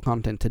graphical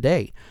content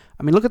today.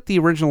 I mean, look at the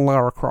original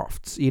Lara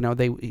Crofts.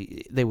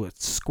 They were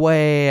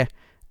square,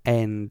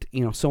 and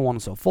so on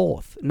and so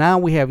forth. Now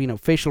we have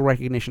facial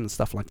recognition and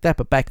stuff like that,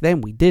 but back then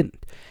we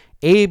didn't.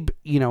 Abe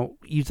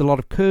used a lot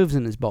of curves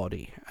in his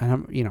body,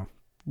 and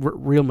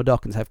real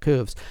Mudokons have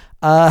curves,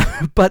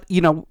 but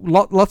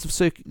lots of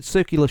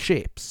circular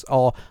shapes,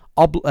 or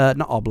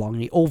not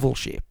oblong, oval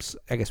shapes,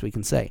 I guess we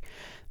can say.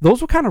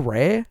 Those were kind of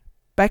rare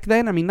back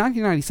then. I mean,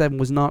 1997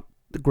 was not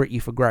a great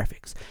year for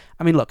graphics.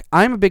 I mean, look,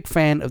 I'm a big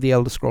fan of the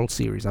Elder Scrolls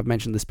series. I've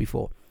mentioned this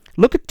before.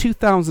 Look at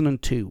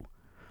 2002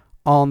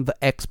 on the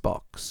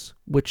Xbox,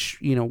 which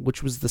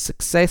was the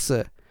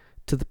successor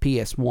to the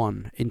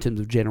PS1 in terms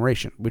of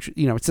generation. Which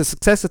it's a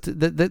successor to.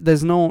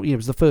 There's no. It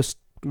was the first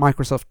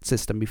Microsoft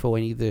system before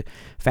any of the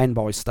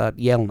fanboys start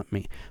yelling at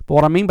me. But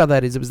what I mean by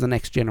that is it was the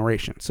next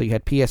generation. So you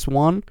had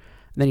PS1.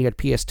 Then you had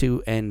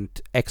PS2 and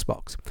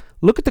Xbox.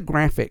 Look at the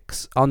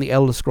graphics on the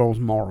Elder Scrolls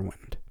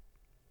Morrowind.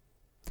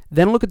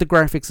 Then look at the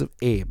graphics of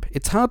Abe.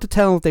 It's hard to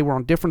tell if they were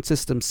on different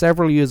systems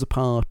several years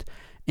apart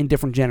in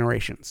different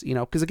generations.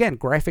 Because again,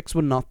 graphics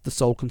were not the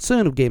sole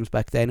concern of games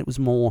back then. It was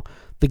more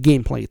the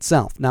gameplay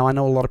itself. Now, I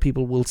know a lot of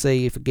people will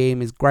say if a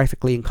game is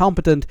graphically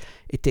incompetent,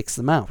 it takes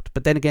them out.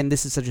 But then again,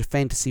 this is such a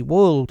fantasy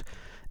world,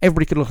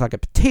 everybody could look like a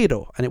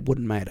potato and it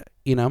wouldn't matter,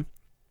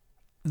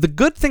 The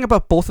good thing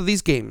about both of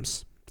these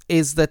games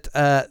is that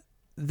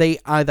they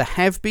either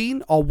have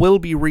been or will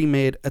be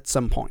remade at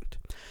some point.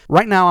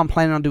 Right now, I'm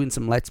planning on doing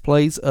some Let's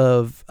Plays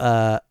of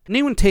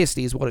New and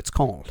Tasty is what it's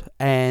called,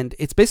 and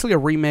it's basically a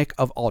remake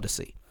of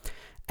Oddysee.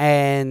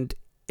 And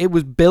it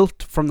was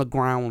built from the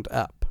ground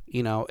up.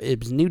 It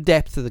was new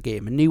depth to the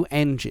game, a new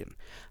engine.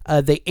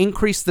 They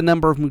increased the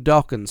number of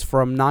Mudokons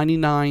from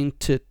 99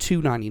 to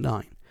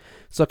 299.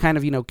 So kind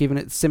of, giving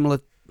it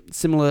similar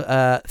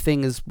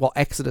thing as what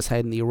Exoddus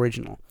had in the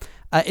original.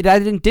 It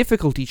added in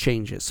difficulty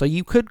changes, so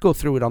you could go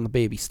through it on the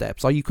baby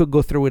steps, or you could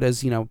go through it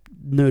as,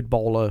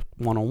 Nerdballer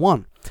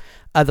 101.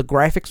 The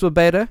graphics were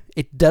better,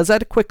 it does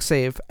add a quick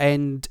save,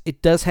 and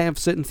it does have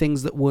certain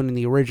things that weren't in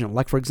the original.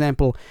 Like, for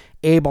example,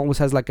 Abe always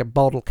has like a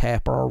bottle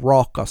cap or a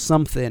rock or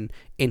something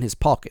in his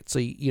pocket, so,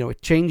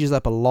 it changes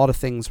up a lot of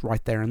things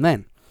right there and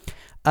then.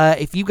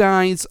 If you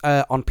guys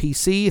on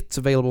PC, it's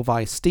available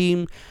via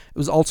Steam. It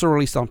was also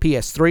released on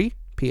PS3,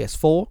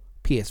 PS4,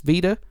 PS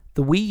Vita,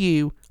 the Wii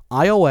U,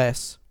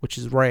 iOS, which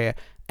is rare,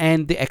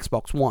 and the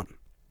Xbox One.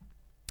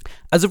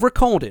 As of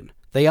recording,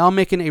 they are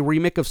making a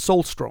remake of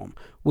Soulstorm,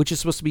 which is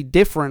supposed to be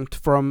different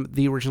from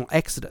the original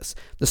Exoddus.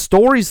 The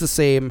story's the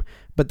same,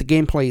 but the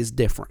gameplay is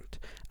different.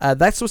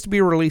 That's supposed to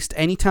be released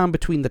anytime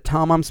between the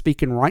time I'm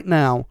speaking right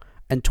now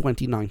and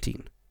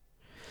 2019.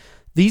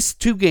 These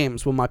two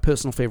games were my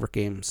personal favorite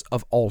games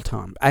of all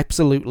time.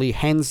 Absolutely,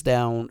 hands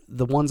down,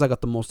 the ones I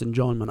got the most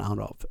enjoyment out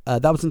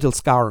of. That was until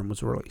Skyrim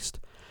was released.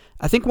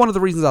 I think one of the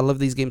reasons I love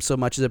these games so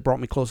much is it brought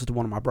me closer to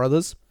one of my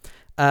brothers.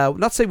 Not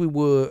to say we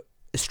were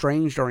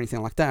estranged or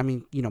anything like that. I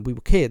mean, we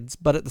were kids,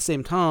 but at the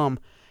same time,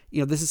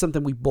 this is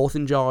something we both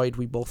enjoyed,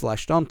 we both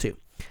latched onto.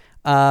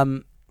 I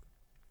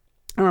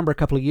remember a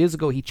couple of years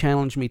ago, he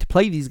challenged me to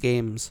play these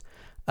games,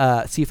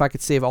 see if I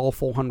could save all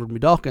 400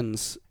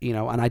 Mudokons,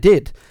 and I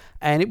did.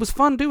 And it was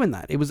fun doing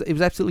that. It was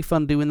absolutely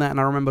fun doing that, and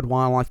I remembered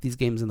why I liked these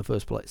games in the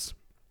first place.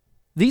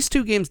 These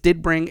two games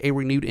did bring a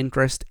renewed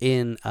interest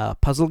in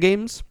puzzle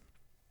games.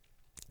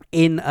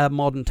 in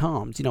modern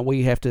times, where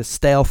you have to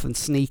stealth and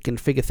sneak and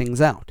figure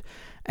things out.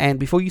 And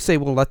before you say,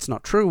 well, that's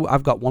not true,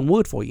 I've got one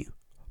word for you.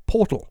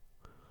 Portal.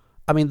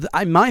 I mean,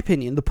 in my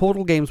opinion, the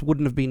Portal games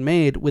wouldn't have been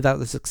made without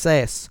the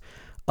success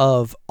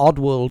of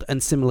Oddworld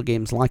and similar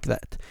games like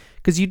that.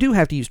 Because you do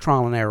have to use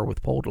trial and error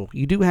with Portal.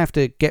 You do have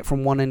to get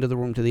from one end of the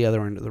room to the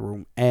other end of the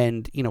room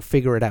and,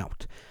 figure it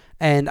out.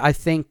 And I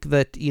think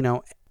that,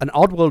 an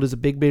Oddworld is a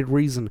big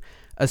reason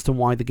as to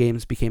why the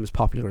games became as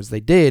popular as they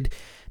did.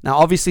 Now,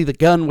 obviously, the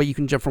gun where you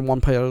can jump from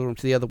one part of the room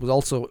to the other was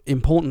also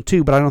important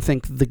too, but I don't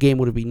think the game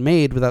would have been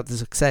made without the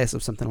success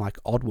of something like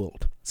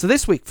Oddworld. So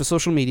this week, for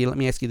social media, let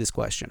me ask you this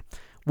question.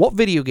 What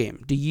video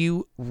game do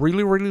you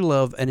really, really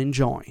love and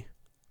enjoy,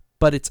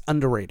 but it's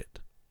underrated?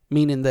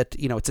 Meaning that,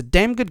 it's a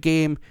damn good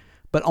game,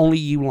 but only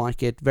you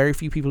like it. Very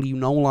few people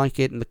like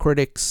it, and the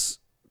critics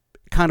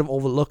kind of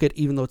overlook it,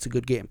 even though it's a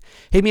good game.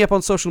 Hit me up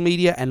on social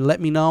media and let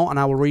me know, and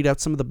I will read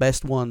out some of the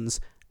best ones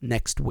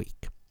next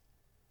week.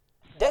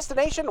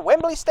 Destination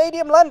Wembley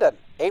Stadium, London,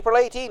 April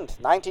 18th,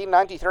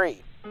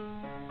 1993.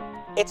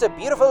 It's a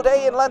beautiful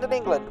day in London,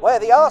 England, where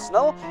the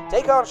Arsenal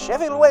take on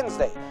Sheffield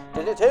Wednesday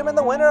to determine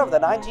the winner of the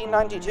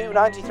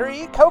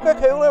 1992-93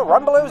 Coca-Cola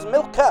Rumbelows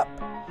Milk Cup.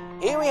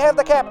 Here we have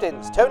the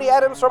captains, Tony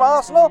Adams from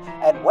Arsenal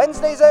and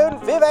Wednesday's own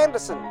Viv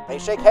Anderson. They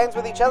shake hands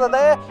with each other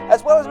there,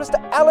 as well as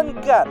Mr. Alan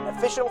Gunn,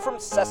 official from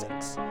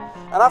Sussex.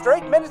 And after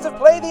 8 minutes of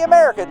play, the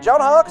American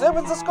John Harkes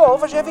opens the score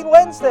for Sheffield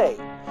Wednesday.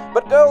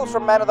 But goals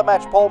from man of the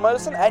match Paul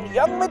Merson and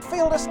young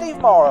midfielder Steve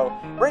Morrow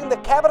bring the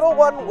Capital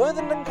One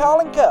Worthington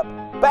Carling Cup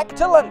back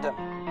to London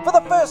for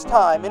the first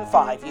time in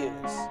 5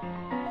 years.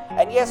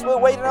 And yes, we're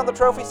waiting on the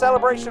trophy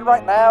celebration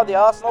right now. The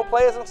Arsenal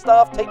players and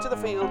staff take to the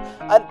field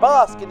and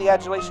bask in the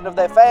adulation of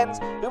their fans,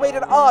 who made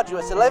an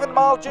arduous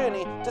 11-mile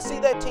journey to see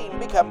their team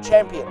become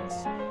champions.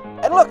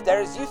 And look,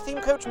 there is youth team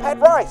coach Pat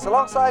Rice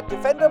alongside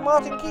defender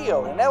Martin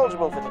Keogh,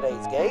 ineligible for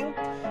today's game.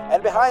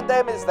 And behind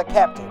them is the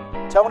captain,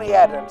 Tony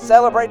Adams,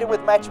 celebrating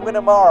with match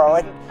winner Morrow,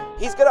 and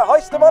he's going to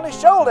hoist them on his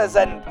shoulders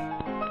and...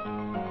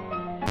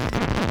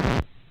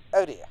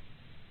 Oh dear.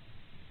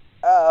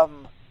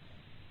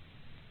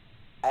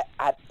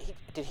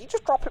 Did he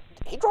just drop him?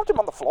 He dropped him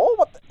on the floor?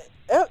 What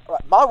the...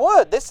 my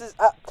word, this is...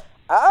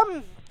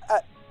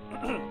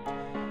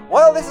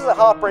 Well, this is a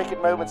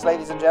heartbreaking moment,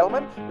 ladies and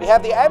gentlemen. We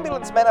have the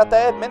ambulance men out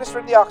there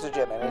administering the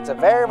oxygen, and it's a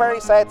very, very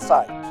sad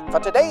sight. For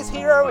today's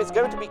hero is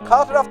going to be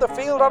carted off the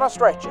field on a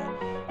stretcher,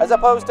 as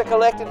opposed to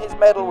collecting his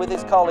medal with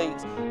his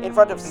colleagues in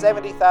front of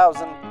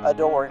 70,000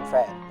 adoring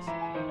fans.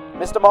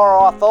 Mr. Morrow,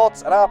 our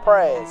thoughts and our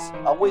prayers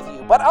are with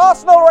you, but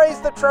Arsenal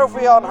raised the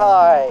trophy on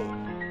high.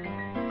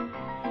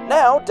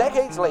 Now,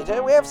 decades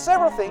later, we have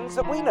several things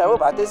that we know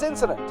about this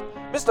incident.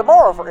 Mr.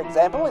 Morrow, for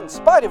example, in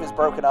spite of his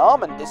broken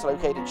arm and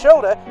dislocated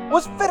shoulder,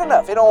 was fit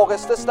enough in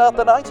August to start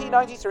the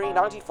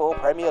 1993-94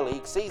 Premier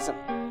League season.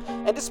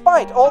 And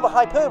despite all the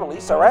hyperbole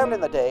surrounding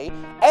the day,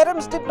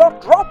 Adams did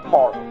not drop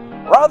Morrow.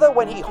 Rather,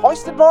 when he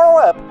hoisted Morrow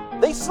up,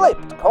 they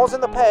slipped,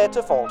 causing the pair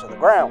to fall to the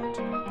ground.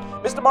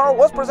 Mr. Morrow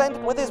was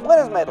presented with his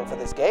winner's medal for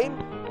this game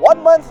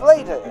 1 month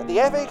later at the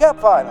FA Cup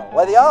final,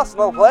 where the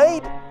Arsenal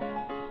played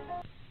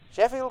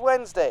Sheffield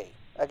Wednesday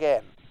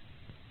again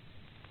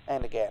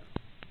and again.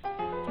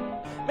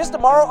 Mr.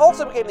 Morrow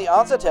also became the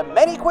answer to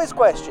many quiz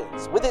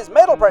questions, with his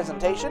medal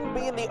presentation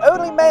being the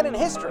only man in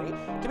history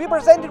to be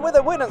presented with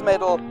a winner's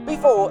medal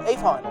before a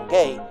final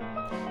game.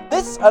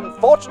 This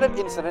unfortunate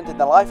incident in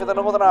the life of the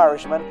Northern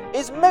Irishman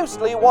is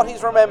mostly what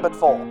he's remembered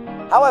for.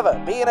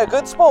 However, being a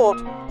good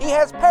sport, he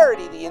has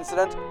parodied the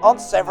incident on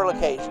several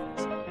occasions.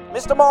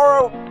 Mr.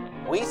 Morrow,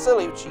 we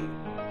salute you.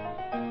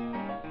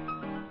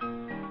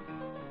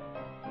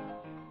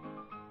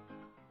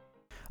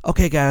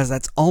 Okay, guys,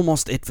 that's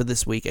almost it for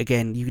this week.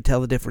 Again, you can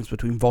tell the difference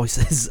between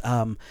voices.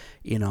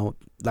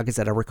 Like I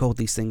said, I record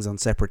these things on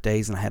separate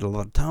days, and I had a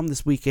lot of time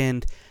this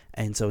weekend.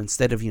 And so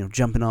instead of,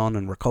 jumping on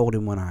and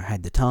recording when I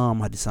had the time,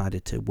 I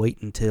decided to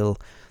wait until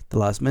the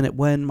last minute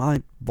when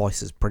my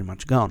voice is pretty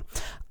much gone.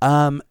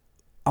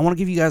 I want to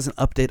give you guys an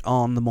update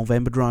on the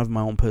Movember drive,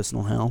 my own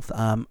personal health.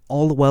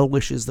 All the well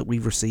wishes that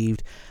we've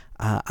received,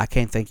 I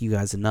can't thank you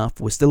guys enough.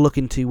 We're still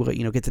looking to,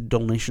 get the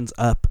donations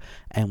up,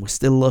 and we're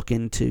still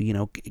looking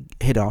to,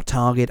 hit our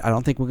target. I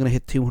don't think we're going to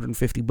hit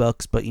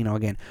 $250, but,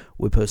 again,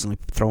 we're personally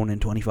throwing in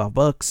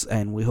 $25,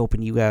 and we're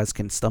hoping you guys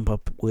can stump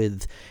up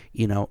with,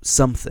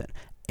 something,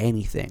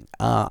 anything.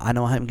 I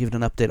know I haven't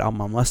given an update on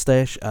my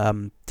mustache.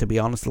 To be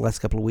honest, the last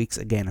couple of weeks,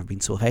 again, have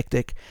been so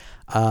hectic.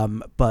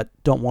 But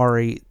don't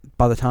worry,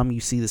 by the time you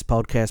see this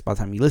podcast, by the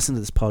time you listen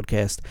to this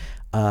podcast,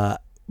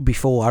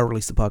 before I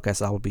release the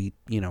podcast, I'll be,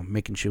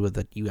 making sure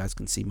that you guys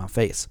can see my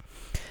face.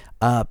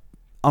 On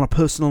a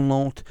personal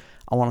note,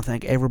 I want to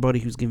thank everybody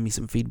who's given me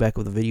some feedback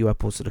with the video I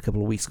posted a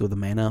couple of weeks ago, The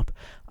Man Up.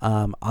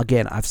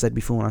 Again, I've said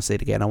before and I say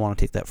it again, I want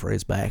to take that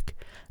phrase back.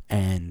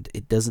 And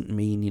it doesn't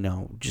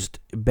mean, just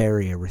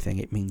bury everything.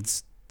 It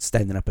means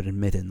standing up and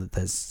admitting that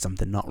there's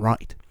something not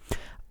right.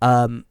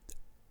 A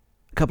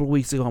couple of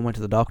weeks ago, I went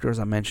to the doctor, as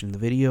I mentioned in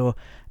the video,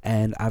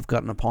 and I've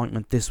got an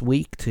appointment this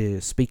week to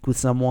speak with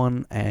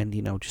someone and,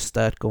 just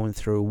start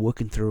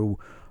working through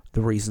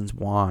the reasons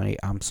why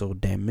I'm so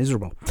damn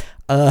miserable.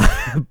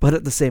 But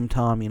at the same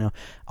time,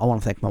 I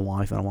want to thank my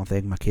wife and I want to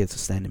thank my kids for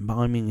standing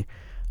by me.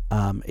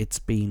 It's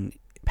been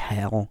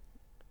hell.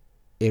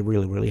 It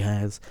really, really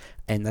has.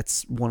 And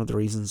that's one of the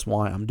reasons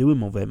why I'm doing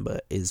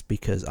Movember, is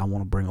because I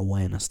want to bring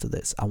awareness to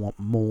this. I want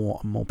more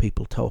and more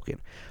people talking.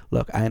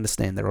 Look, I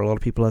understand there are a lot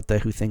of people out there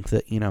who think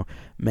that,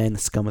 men are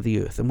scum of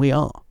the earth. And we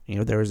are.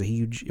 There is a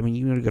huge...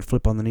 you've got to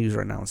flip on the news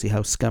right now and see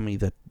how scummy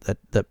that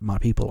my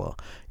people are.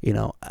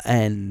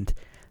 And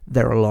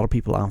there are a lot of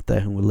people out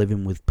there who are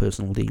living with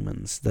personal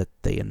demons that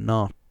they are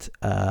not...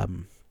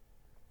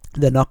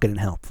 they're not getting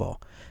help for.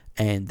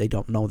 And they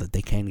don't know that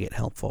they can get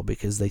help for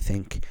because they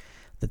think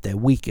that they're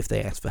weak if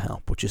they ask for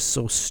help, which is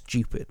so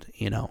stupid,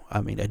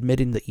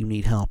 admitting that you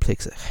need help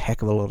takes a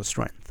heck of a lot of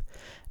strength,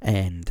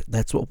 and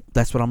that's what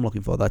I'm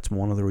looking for. That's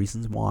one of the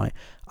reasons why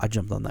I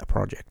jumped on that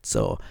project.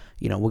 So,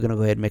 we're going to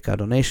go ahead and make our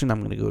donation. I'm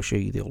going to go show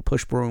you the old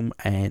push broom,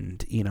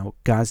 and,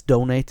 guys,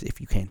 donate.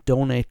 If you can't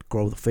donate,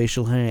 grow the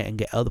facial hair and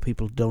get other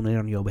people to donate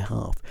on your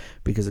behalf,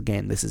 because,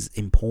 again, this is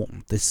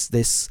important. This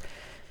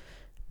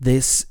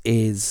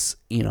is,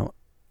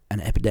 an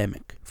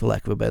epidemic, for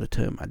lack of a better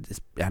term.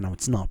 I know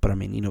it's not, but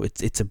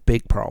it's a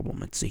big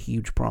problem. It's a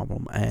huge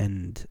problem,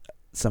 and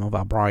some of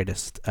our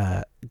brightest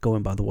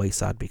going by the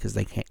wayside because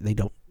they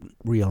don't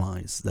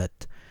realize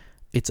that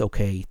it's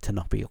okay to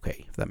not be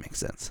okay, if that makes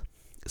sense.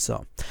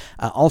 So,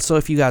 also,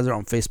 if you guys are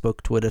on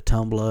Facebook, Twitter,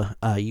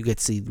 Tumblr, you get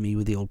to see me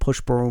with the old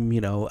push broom,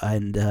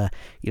 and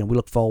we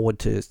look forward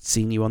to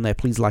seeing you on there.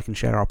 Please like and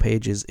share our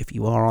pages if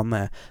you are on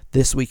there.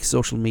 This week's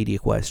social media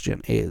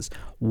question is,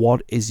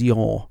 what is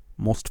your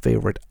most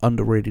favorite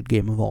underrated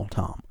game of all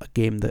time? A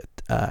game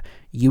that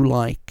you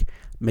like,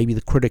 maybe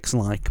the critics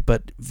like,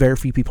 but very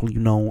few people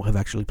have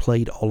actually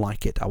played or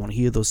like it. I want to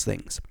hear those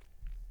things.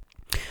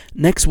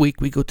 Next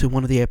week, we go to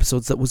one of the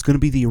episodes that was going to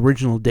be the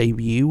original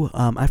debut.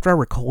 After I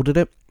recorded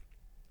it,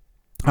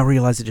 I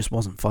realized it just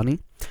wasn't funny,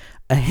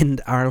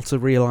 and I also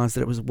realized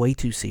that it was way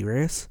too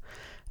serious.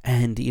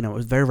 And, it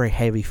was very, very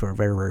heavy for a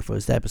very, very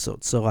first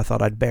episode, so I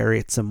thought I'd bury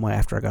it somewhere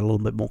after I got a little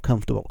bit more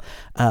comfortable.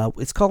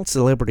 It's called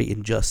Celebrity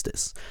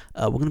Injustice.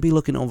 We're going to be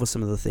looking over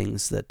some of the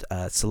things that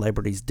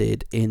celebrities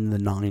did in the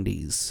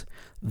 90s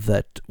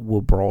that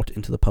were brought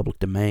into the public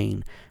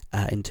domain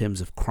in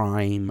terms of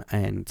crime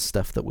and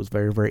stuff that was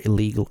very, very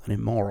illegal and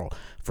immoral.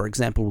 For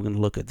example, we're going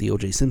to look at the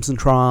O.J. Simpson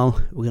trial.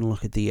 We're going to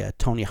look at the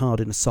Tonya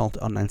Harding assault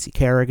on Nancy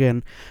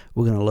Kerrigan.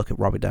 We're going to look at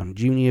Robert Downey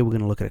Jr. We're going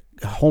to look at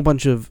a whole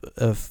bunch of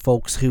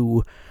folks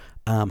who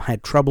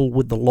had trouble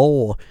with the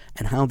law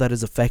and how that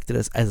has affected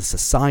us as a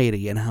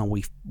society and how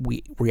we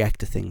react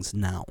to things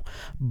now.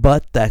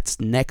 But that's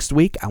next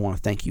week. I want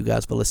to thank you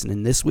guys for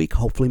listening this week.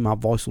 Hopefully my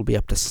voice will be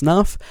up to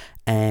snuff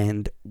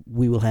and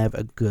we will have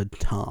a good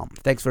time.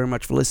 Thanks very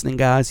much for listening,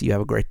 guys. You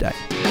have a great day.